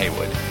Ackerman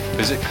Haywood.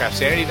 Visit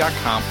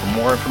CraftSanity.com for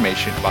more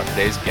information about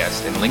today's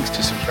guest and links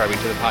to subscribing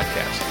to the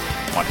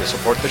podcast. Want to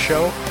support the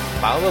show?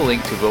 Follow the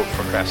link to vote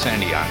for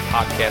CraftSanity on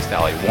Podcast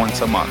Alley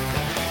once a month.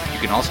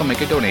 You can also make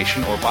a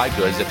donation or buy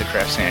goods at the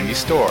CraftSanity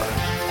store.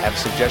 Have a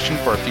suggestion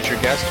for a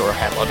future guest or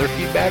have other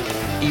feedback?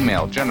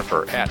 Email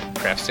Jennifer at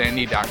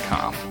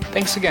CraftSanity.com.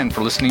 Thanks again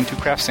for listening to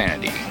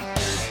CraftSanity.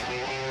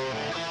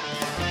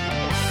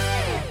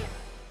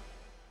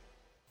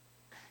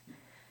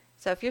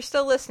 So if you're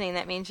still listening,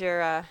 that means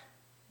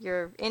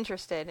you're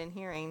interested in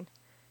hearing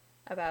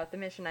about the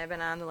mission I've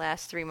been on the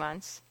last 3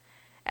 months.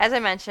 As I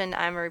mentioned,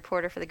 I'm a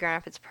reporter for the Grand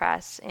Rapids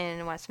Press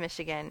in West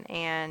Michigan,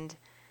 and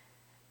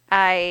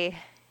I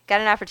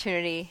got an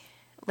opportunity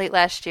late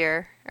last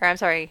year.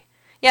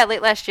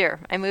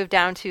 I moved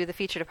down to the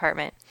feature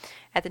department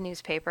at the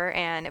newspaper,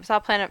 and it was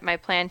all my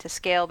plan to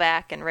scale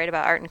back and write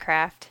about art and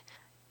craft.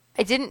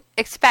 I didn't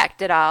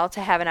expect at all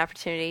to have an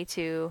opportunity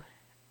to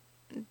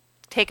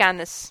take on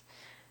this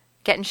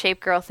get in shape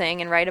girl thing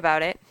and write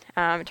about it.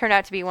 It turned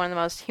out to be one of the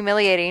most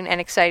humiliating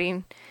and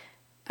exciting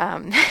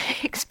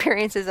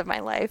experiences of my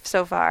life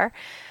so far,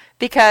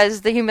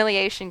 because the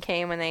humiliation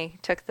came when they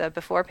took the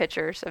before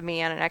pictures of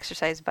me on an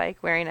exercise bike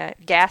wearing a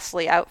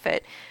ghastly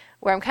outfit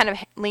where I'm kind of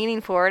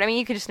leaning forward. I mean,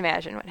 you can just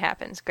imagine what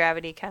happens.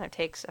 Gravity kind of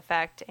takes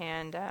effect,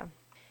 and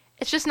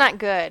it's just not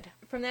good.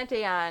 From that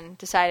day on,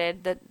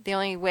 decided that the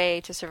only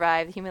way to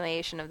survive the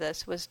humiliation of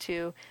this was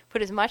to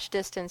put as much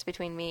distance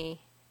between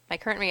me, my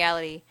current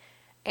reality,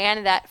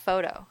 and that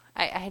photo.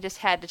 I just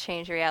had to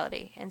change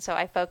reality, and so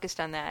I focused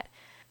on that.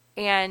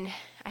 And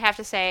I have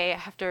to say,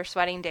 after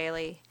sweating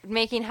daily,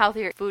 making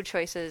healthier food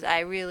choices, I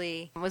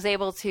really was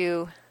able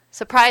to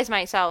surprise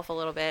myself a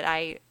little bit.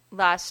 I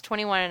lost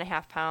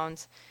 21.5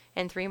 pounds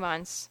in 3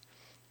 months,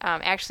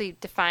 actually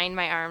defined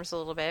my arms a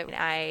little bit.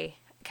 I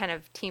kind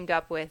of teamed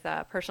up with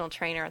a personal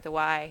trainer at the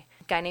Y,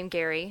 a guy named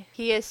Gary.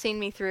 He has seen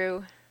me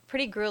through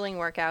pretty grueling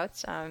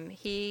workouts.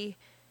 He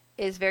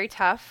is very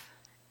tough,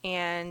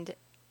 and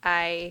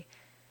I,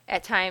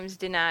 at times,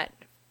 did not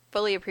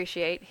fully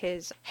appreciate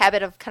his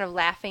habit of kind of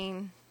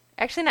laughing,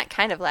 actually not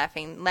kind of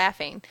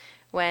laughing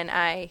when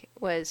I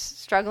was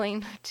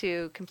struggling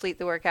to complete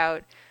the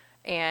workout.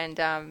 And,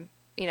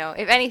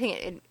 if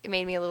anything, it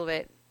made me a little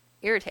bit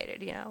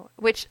irritated,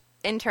 which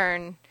in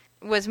turn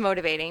was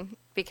motivating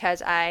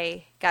because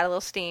I got a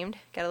little steamed,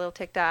 got a little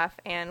ticked off,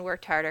 and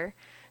worked harder.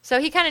 So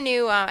he kind of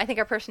knew, I think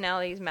our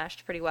personalities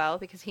meshed pretty well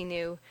because he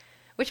knew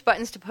which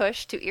buttons to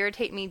push to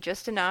irritate me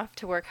just enough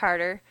to work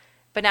harder,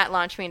 but not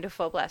launch me into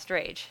full blast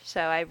rage.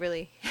 So I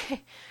really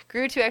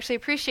grew to actually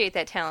appreciate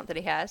that talent that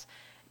he has.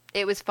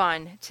 It was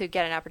fun to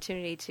get an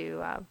opportunity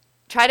to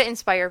try to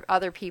inspire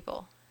other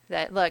people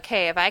that, look,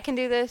 hey, if I can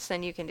do this,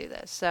 then you can do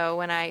this. So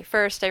when I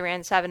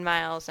ran 7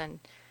 miles and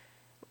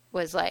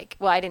was like,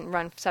 well, I didn't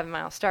run 7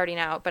 miles starting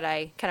out, but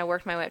I kind of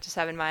worked my way up to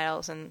 7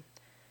 miles and,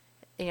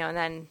 and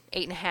then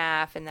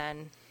 8.5. And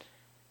then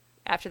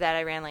after that,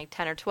 I ran like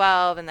 10 or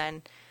 12. And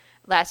then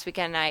last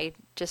weekend, I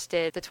just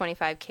did the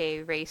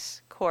 25K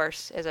race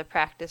course as a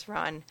practice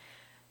run,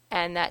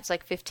 and that's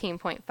like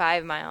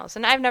 15.5 miles.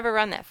 And I've never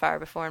run that far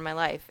before in my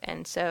life.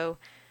 And so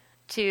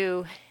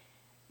to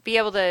be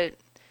able to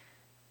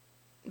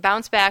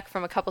bounce back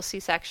from a couple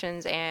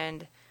C-sections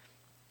and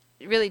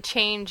really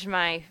change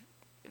my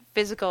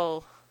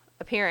physical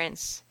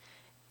appearance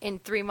in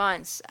 3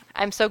 months,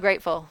 I'm so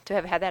grateful to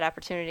have had that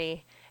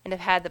opportunity and have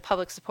had the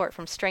public support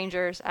from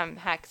strangers.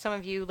 Heck, some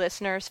of you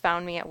listeners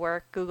found me at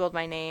work, Googled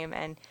my name,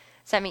 and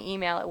sent me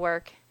email at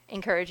work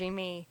encouraging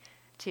me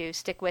to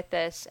stick with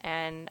this.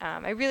 And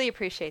I really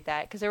appreciate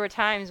that, because there were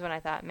times when I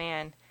thought,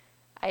 man,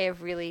 I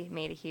have really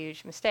made a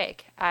huge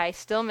mistake. I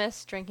still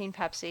miss drinking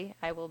Pepsi.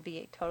 I will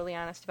be totally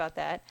honest about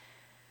that.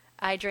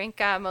 I drink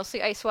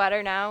mostly ice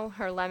water now,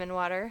 or lemon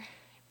water.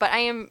 But I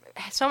am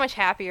so much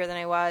happier than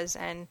I was,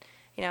 and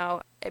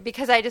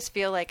because I just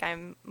feel like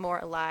I'm more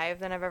alive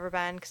than I've ever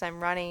been, because I'm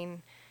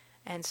running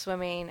and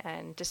swimming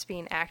and just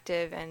being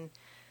active, and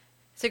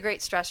it's a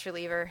great stress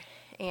reliever.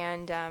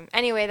 And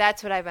anyway,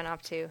 that's what I've been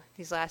up to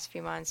these last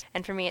few months.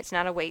 And for me, it's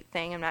not a weight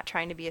thing. I'm not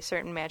trying to be a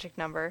certain magic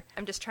number.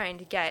 I'm just trying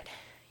to get,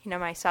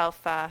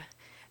 myself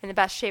in the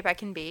best shape I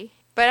can be.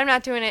 But I'm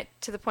not doing it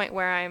to the point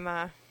where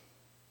I'm,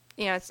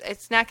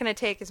 it's not going to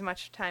take as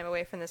much time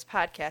away from this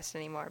podcast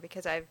anymore,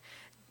 because I've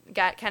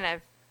got kind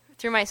of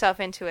threw myself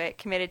into it,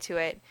 committed to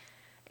it,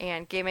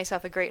 and gave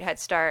myself a great head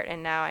start,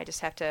 and now I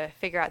just have to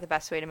figure out the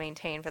best way to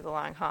maintain for the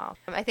long haul.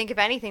 I think if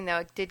anything, though,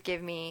 it did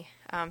give me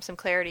some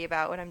clarity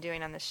about what I'm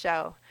doing on this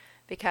show,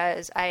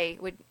 because I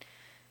would,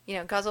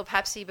 guzzle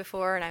Pepsi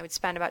before, and I would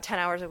spend about 10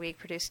 hours a week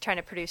trying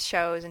to produce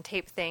shows and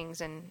tape things,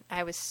 and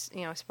I was,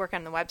 working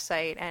on the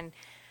website, and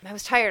I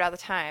was tired all the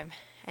time.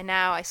 And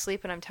now I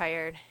sleep when I'm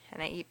tired,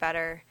 and I eat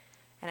better,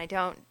 and I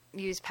don't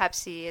use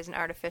Pepsi as an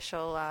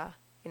artificial,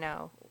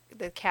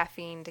 the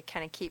caffeine to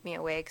kind of keep me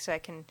awake so I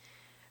can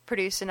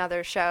produce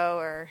another show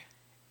or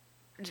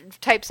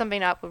type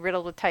something up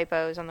riddled with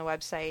typos on the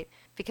website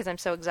because I'm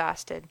so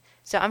exhausted.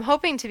 So I'm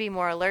hoping to be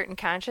more alert and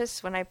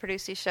conscious when I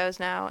produce these shows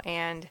now.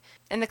 And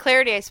the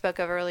clarity I spoke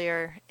of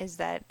earlier is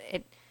that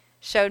it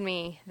showed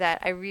me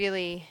that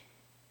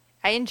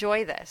I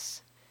enjoy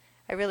this.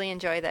 I really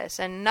enjoy this.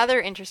 And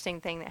another interesting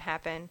thing that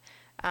happened,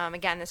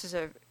 again, this is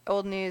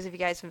old news if you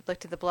guys have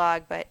looked at the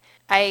blog, but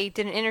I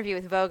did an interview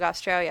with Vogue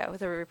Australia,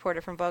 with a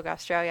reporter from Vogue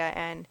Australia,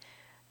 and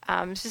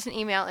it's just an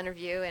email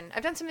interview. And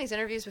I've done some of these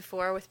interviews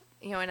before with,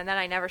 and then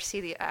I never see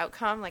the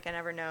outcome. Like, I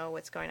never know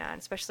what's going on,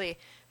 especially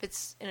if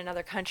it's in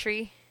another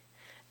country,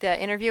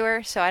 the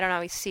interviewer. So I don't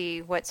always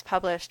see what's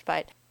published.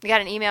 But I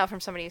got an email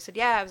from somebody who said,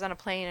 yeah, I was on a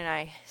plane and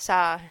I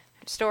saw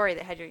a story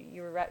that had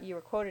you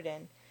were quoted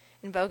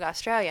in Vogue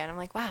Australia. And I'm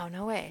like, wow,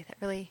 no way.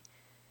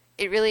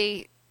 It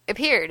really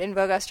appeared in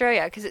Vogue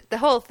Australia, because the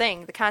whole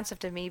thing, the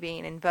concept of me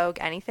being in Vogue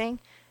anything,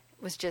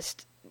 was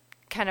just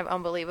kind of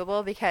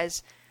unbelievable,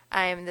 because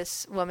I'm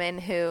this woman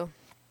who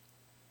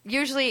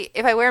usually,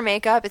 if I wear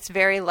makeup, it's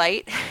very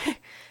light,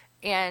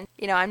 and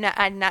I'm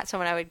not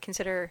someone I would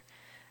consider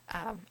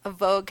a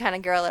Vogue kind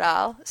of girl at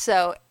all.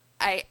 So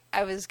I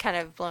was kind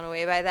of blown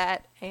away by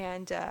that,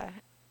 and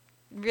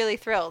really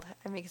thrilled.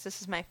 I mean, because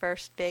this is my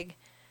first big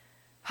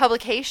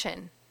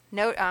publication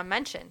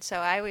mention. So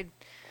I would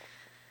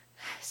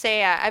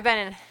say I've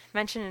been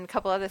mentioned in a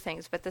couple other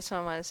things, but this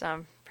one was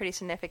pretty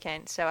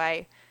significant. So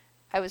I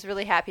was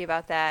really happy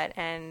about that,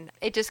 and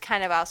it just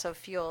kind of also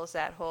fuels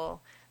that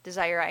whole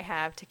desire I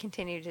have to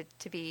continue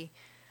to be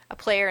a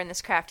player in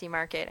this crafty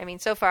market. I mean,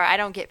 so far I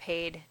don't get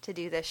paid to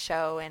do this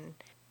show, and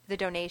the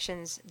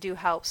donations do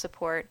help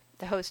support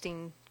the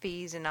hosting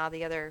fees and all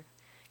the other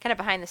kind of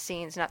behind the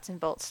scenes nuts and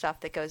bolts stuff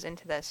that goes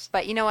into this.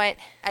 But you know what?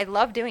 I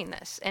love doing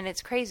this, and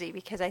it's crazy,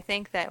 because I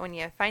think that when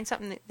you find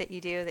something that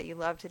you do that you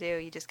love to do,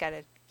 you just got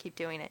to keep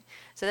doing it.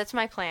 So that's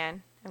my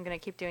plan. I'm going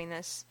to keep doing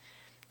this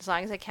as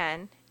long as I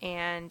can,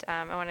 and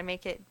I want to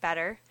make it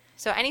better.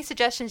 So any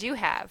suggestions you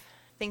have,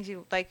 things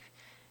you'd like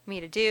me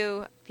to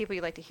do, people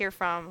you'd like to hear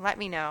from, let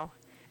me know.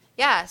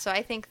 Yeah, so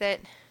I think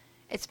that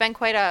it's been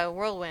quite a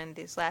whirlwind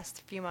these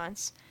last few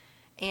months.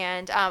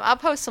 And I'll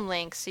post some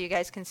links so you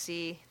guys can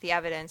see the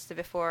evidence, the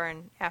before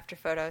and after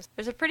photos.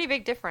 There's a pretty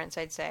big difference,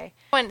 I'd say.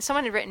 When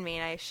someone had written me,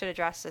 and I should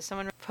address this,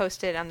 someone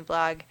posted on the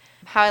blog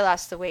how I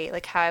lost the weight,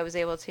 like how I was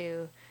able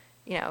to,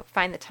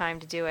 find the time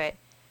to do it.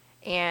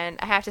 And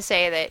I have to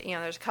say that,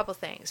 there's a couple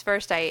things.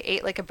 First, I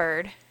ate like a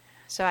bird.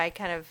 So I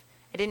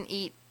didn't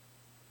eat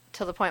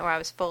till the point where I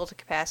was full to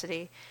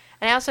capacity.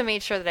 And I also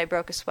made sure that I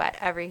broke a sweat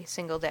every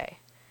single day.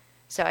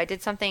 So I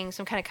did some kind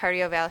of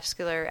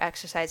cardiovascular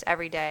exercise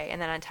every day, and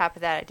then on top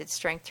of that, I did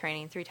strength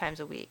training 3 times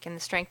a week, and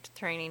the strength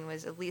training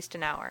was at least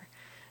an hour.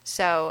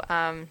 So,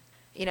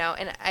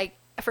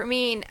 for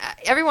me,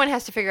 everyone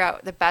has to figure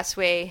out the best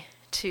way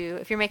to,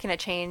 if you're making a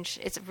change,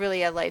 it's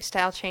really a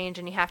lifestyle change,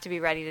 and you have to be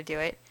ready to do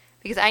it,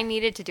 because I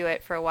needed to do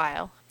it for a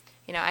while.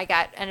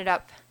 I ended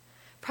up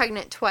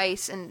pregnant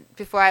twice, and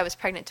before I was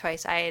pregnant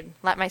twice, I had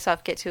let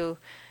myself get to,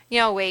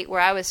 weight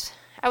where I was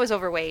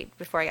overweight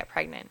before I got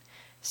pregnant.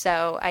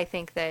 So I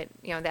think that,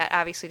 that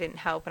obviously didn't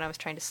help when I was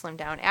trying to slim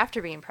down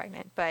after being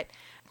pregnant. But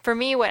for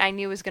me, what I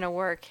knew was going to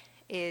work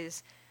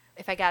is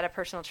if I got a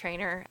personal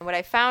trainer. And what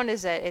I found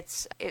is that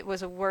it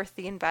was worth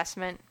the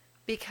investment,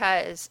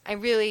 because I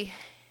really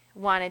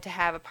wanted to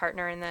have a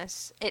partner in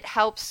this. It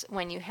helps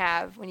when you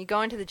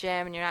go into the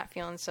gym and you're not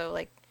feeling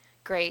so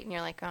great, and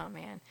you're like, oh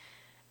man.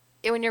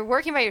 When you're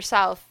working by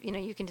yourself,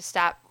 you can just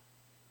stop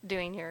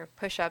doing your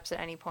push-ups at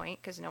any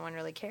point, because no one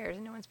really cares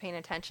and no one's paying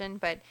attention.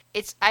 But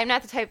I'm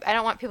not the type, I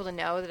don't want people to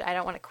know that I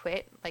don't want to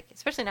quit,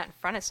 especially not in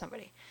front of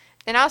somebody.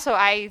 And also,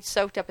 I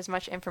soaked up as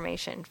much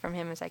information from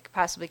him as I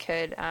possibly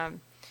could.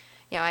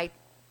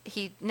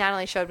 He not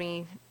only showed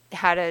me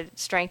how to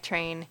strength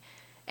train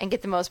and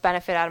get the most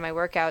benefit out of my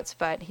workouts,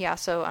 but he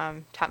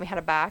also taught me how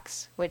to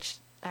box, which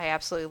I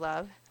absolutely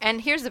love.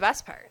 And here's the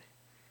best part.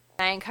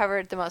 I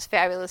uncovered the most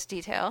fabulous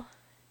detail,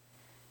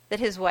 that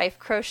his wife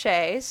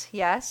crochets.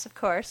 Yes, of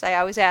course. I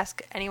always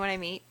ask anyone I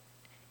meet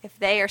if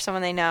they or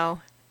someone they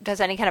know does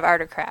any kind of art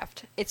or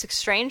craft. It's a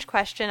strange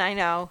question, I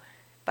know,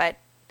 but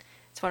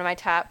it's one of my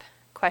top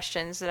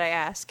questions that I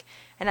ask.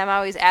 And I'm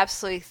always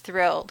absolutely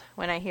thrilled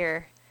when I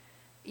hear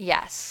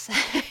yes.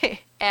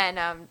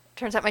 And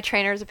turns out my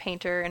trainer is a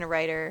painter and a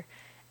writer,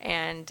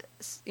 and,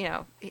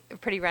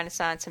 pretty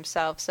Renaissance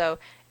himself. So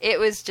it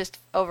was just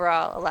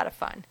overall a lot of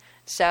fun.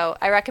 So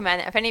I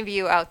recommend that if any of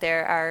you out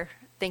there are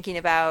thinking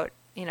about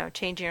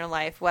changing your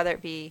life, whether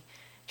it be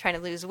trying to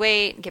lose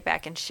weight, get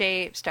back in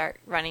shape, start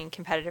running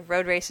competitive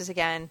road races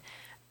again,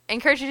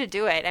 encourage you to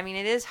do it. I mean,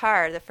 it is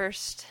hard. The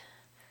first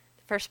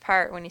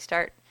part when you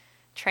start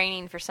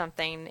training for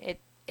something,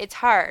 it's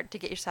hard to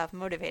get yourself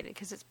motivated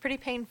because it's pretty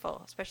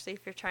painful, especially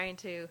if you're trying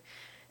to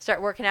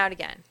start working out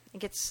again.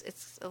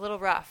 It's a little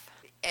rough.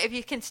 If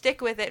you can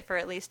stick with it for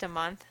at least a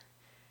month,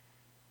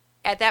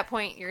 at that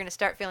point you're going to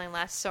start feeling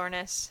less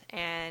soreness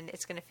and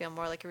it's going to feel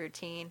more like a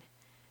routine.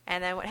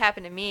 And then what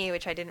happened to me,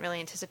 which I didn't really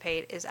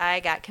anticipate, is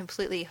I got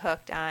completely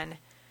hooked on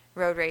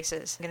road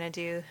races. I'm going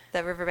to do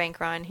the Riverbank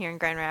Run here in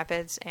Grand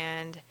Rapids,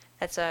 and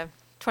that's a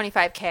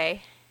 25K,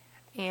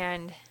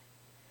 and I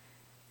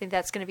think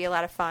that's going to be a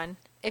lot of fun.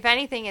 If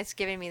anything, it's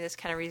giving me this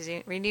kind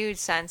of renewed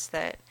sense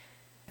that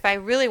if I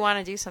really want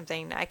to do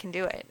something, I can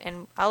do it,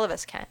 and all of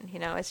us can.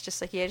 It's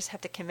just like you just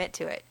have to commit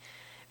to it.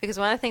 Because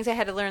one of the things I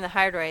had to learn the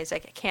hard way is I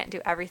can't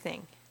do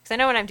everything. Because I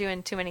know when I'm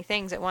doing too many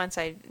things at once,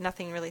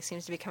 nothing really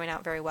seems to be coming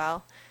out very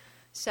well.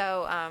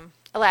 So,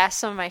 alas,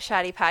 some of my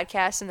shoddy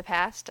podcasts in the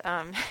past.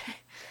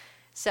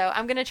 So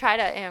I'm going to try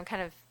to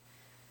kind of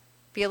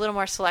be a little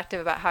more selective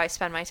about how I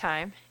spend my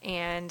time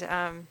and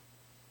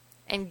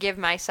give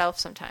myself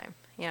some time.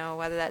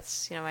 Whether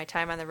that's my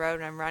time on the road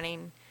when I'm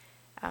running,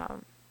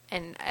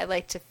 and I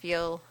like to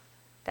feel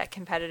that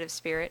competitive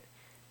spirit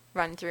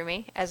run through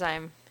me as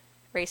I'm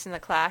racing the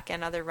clock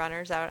and other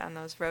runners out on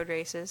those road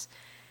races.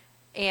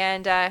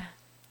 And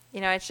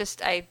it's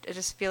just I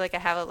just feel like I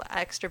have an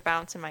extra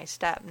bounce in my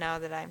step now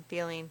that I'm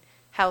feeling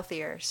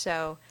healthier.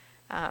 So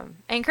I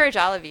encourage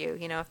all of you,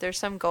 if there's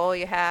some goal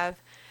you have.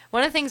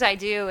 One of the things I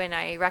do, and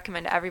I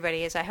recommend to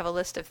everybody, is I have a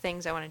list of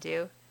things I want to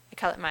do. I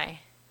call it my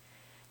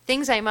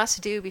things I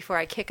must do before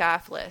I kick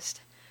off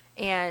list.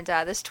 And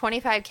this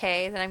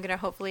 25K that I'm going to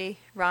hopefully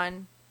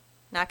run,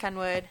 knock on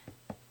wood,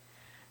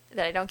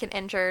 that I don't get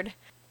injured,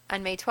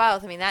 on May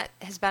 12th, I mean, that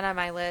has been on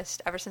my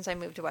list ever since I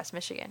moved to West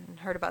Michigan and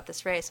heard about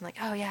this race. I'm like,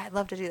 oh, yeah, I'd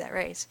love to do that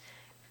race.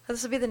 Well,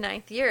 this will be the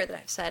 9th year that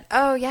I've said,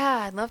 oh,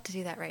 yeah, I'd love to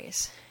do that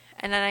race.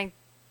 And then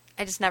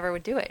I just never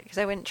would do it because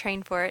I wouldn't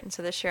train for it. And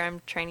so this year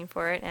I'm training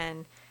for it,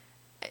 and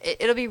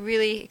it'll be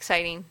really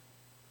exciting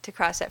to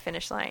cross that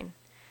finish line,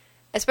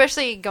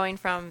 especially going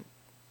from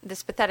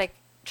this pathetic,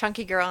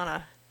 chunky girl on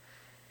a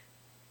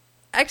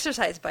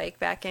exercise bike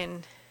back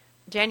in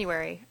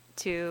January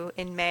to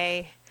in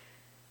May,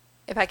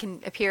 if I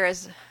can appear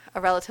as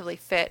a relatively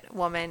fit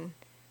woman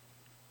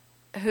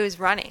who's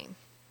running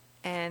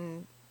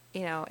and,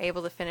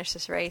 able to finish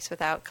this race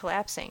without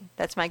collapsing.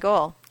 That's my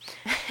goal.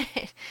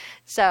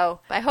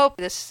 So I hope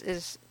this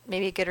is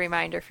maybe a good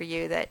reminder for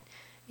you that,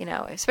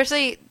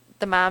 especially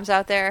the moms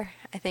out there,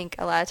 I think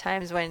a lot of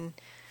times when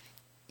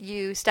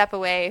you step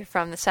away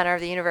from the center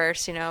of the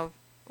universe,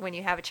 when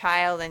you have a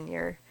child and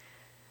your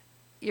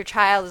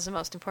child is the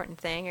most important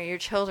thing, or your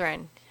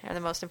children are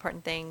the most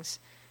important things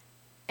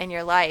in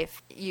your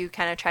life, you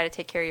kind of try to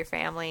take care of your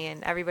family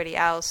and everybody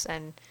else,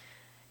 and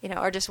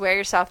or just wear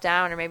yourself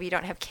down, or maybe you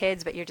don't have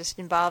kids but you're just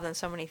involved in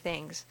so many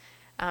things.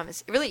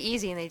 It's really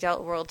easy in the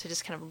adult world to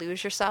just kind of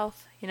lose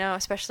yourself,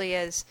 especially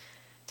as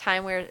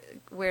time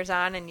wears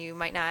on and you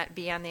might not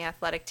be on the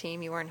athletic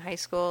team you were in high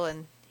school,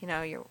 and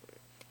you're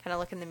kind of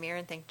look in the mirror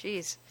and think,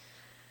 geez,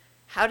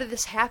 how did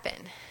this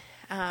happen?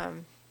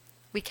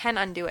 We can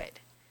undo it.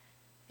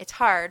 It's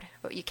hard,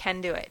 but you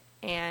can do it.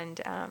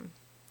 And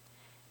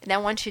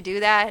then once you do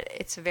that,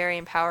 it's a very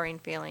empowering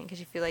feeling because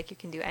you feel like you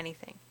can do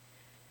anything.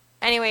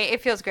 Anyway, it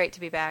feels great to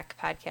be back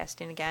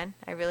podcasting again.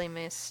 I really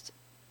missed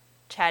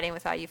chatting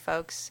with all you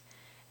folks.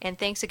 And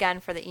thanks again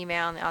for the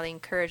email and all the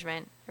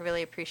encouragement. I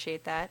really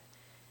appreciate that.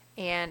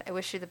 And I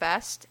wish you the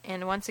best.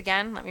 And once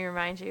again, let me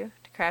remind you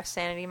to craft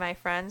sanity, my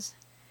friends.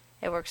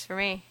 It works for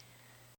me.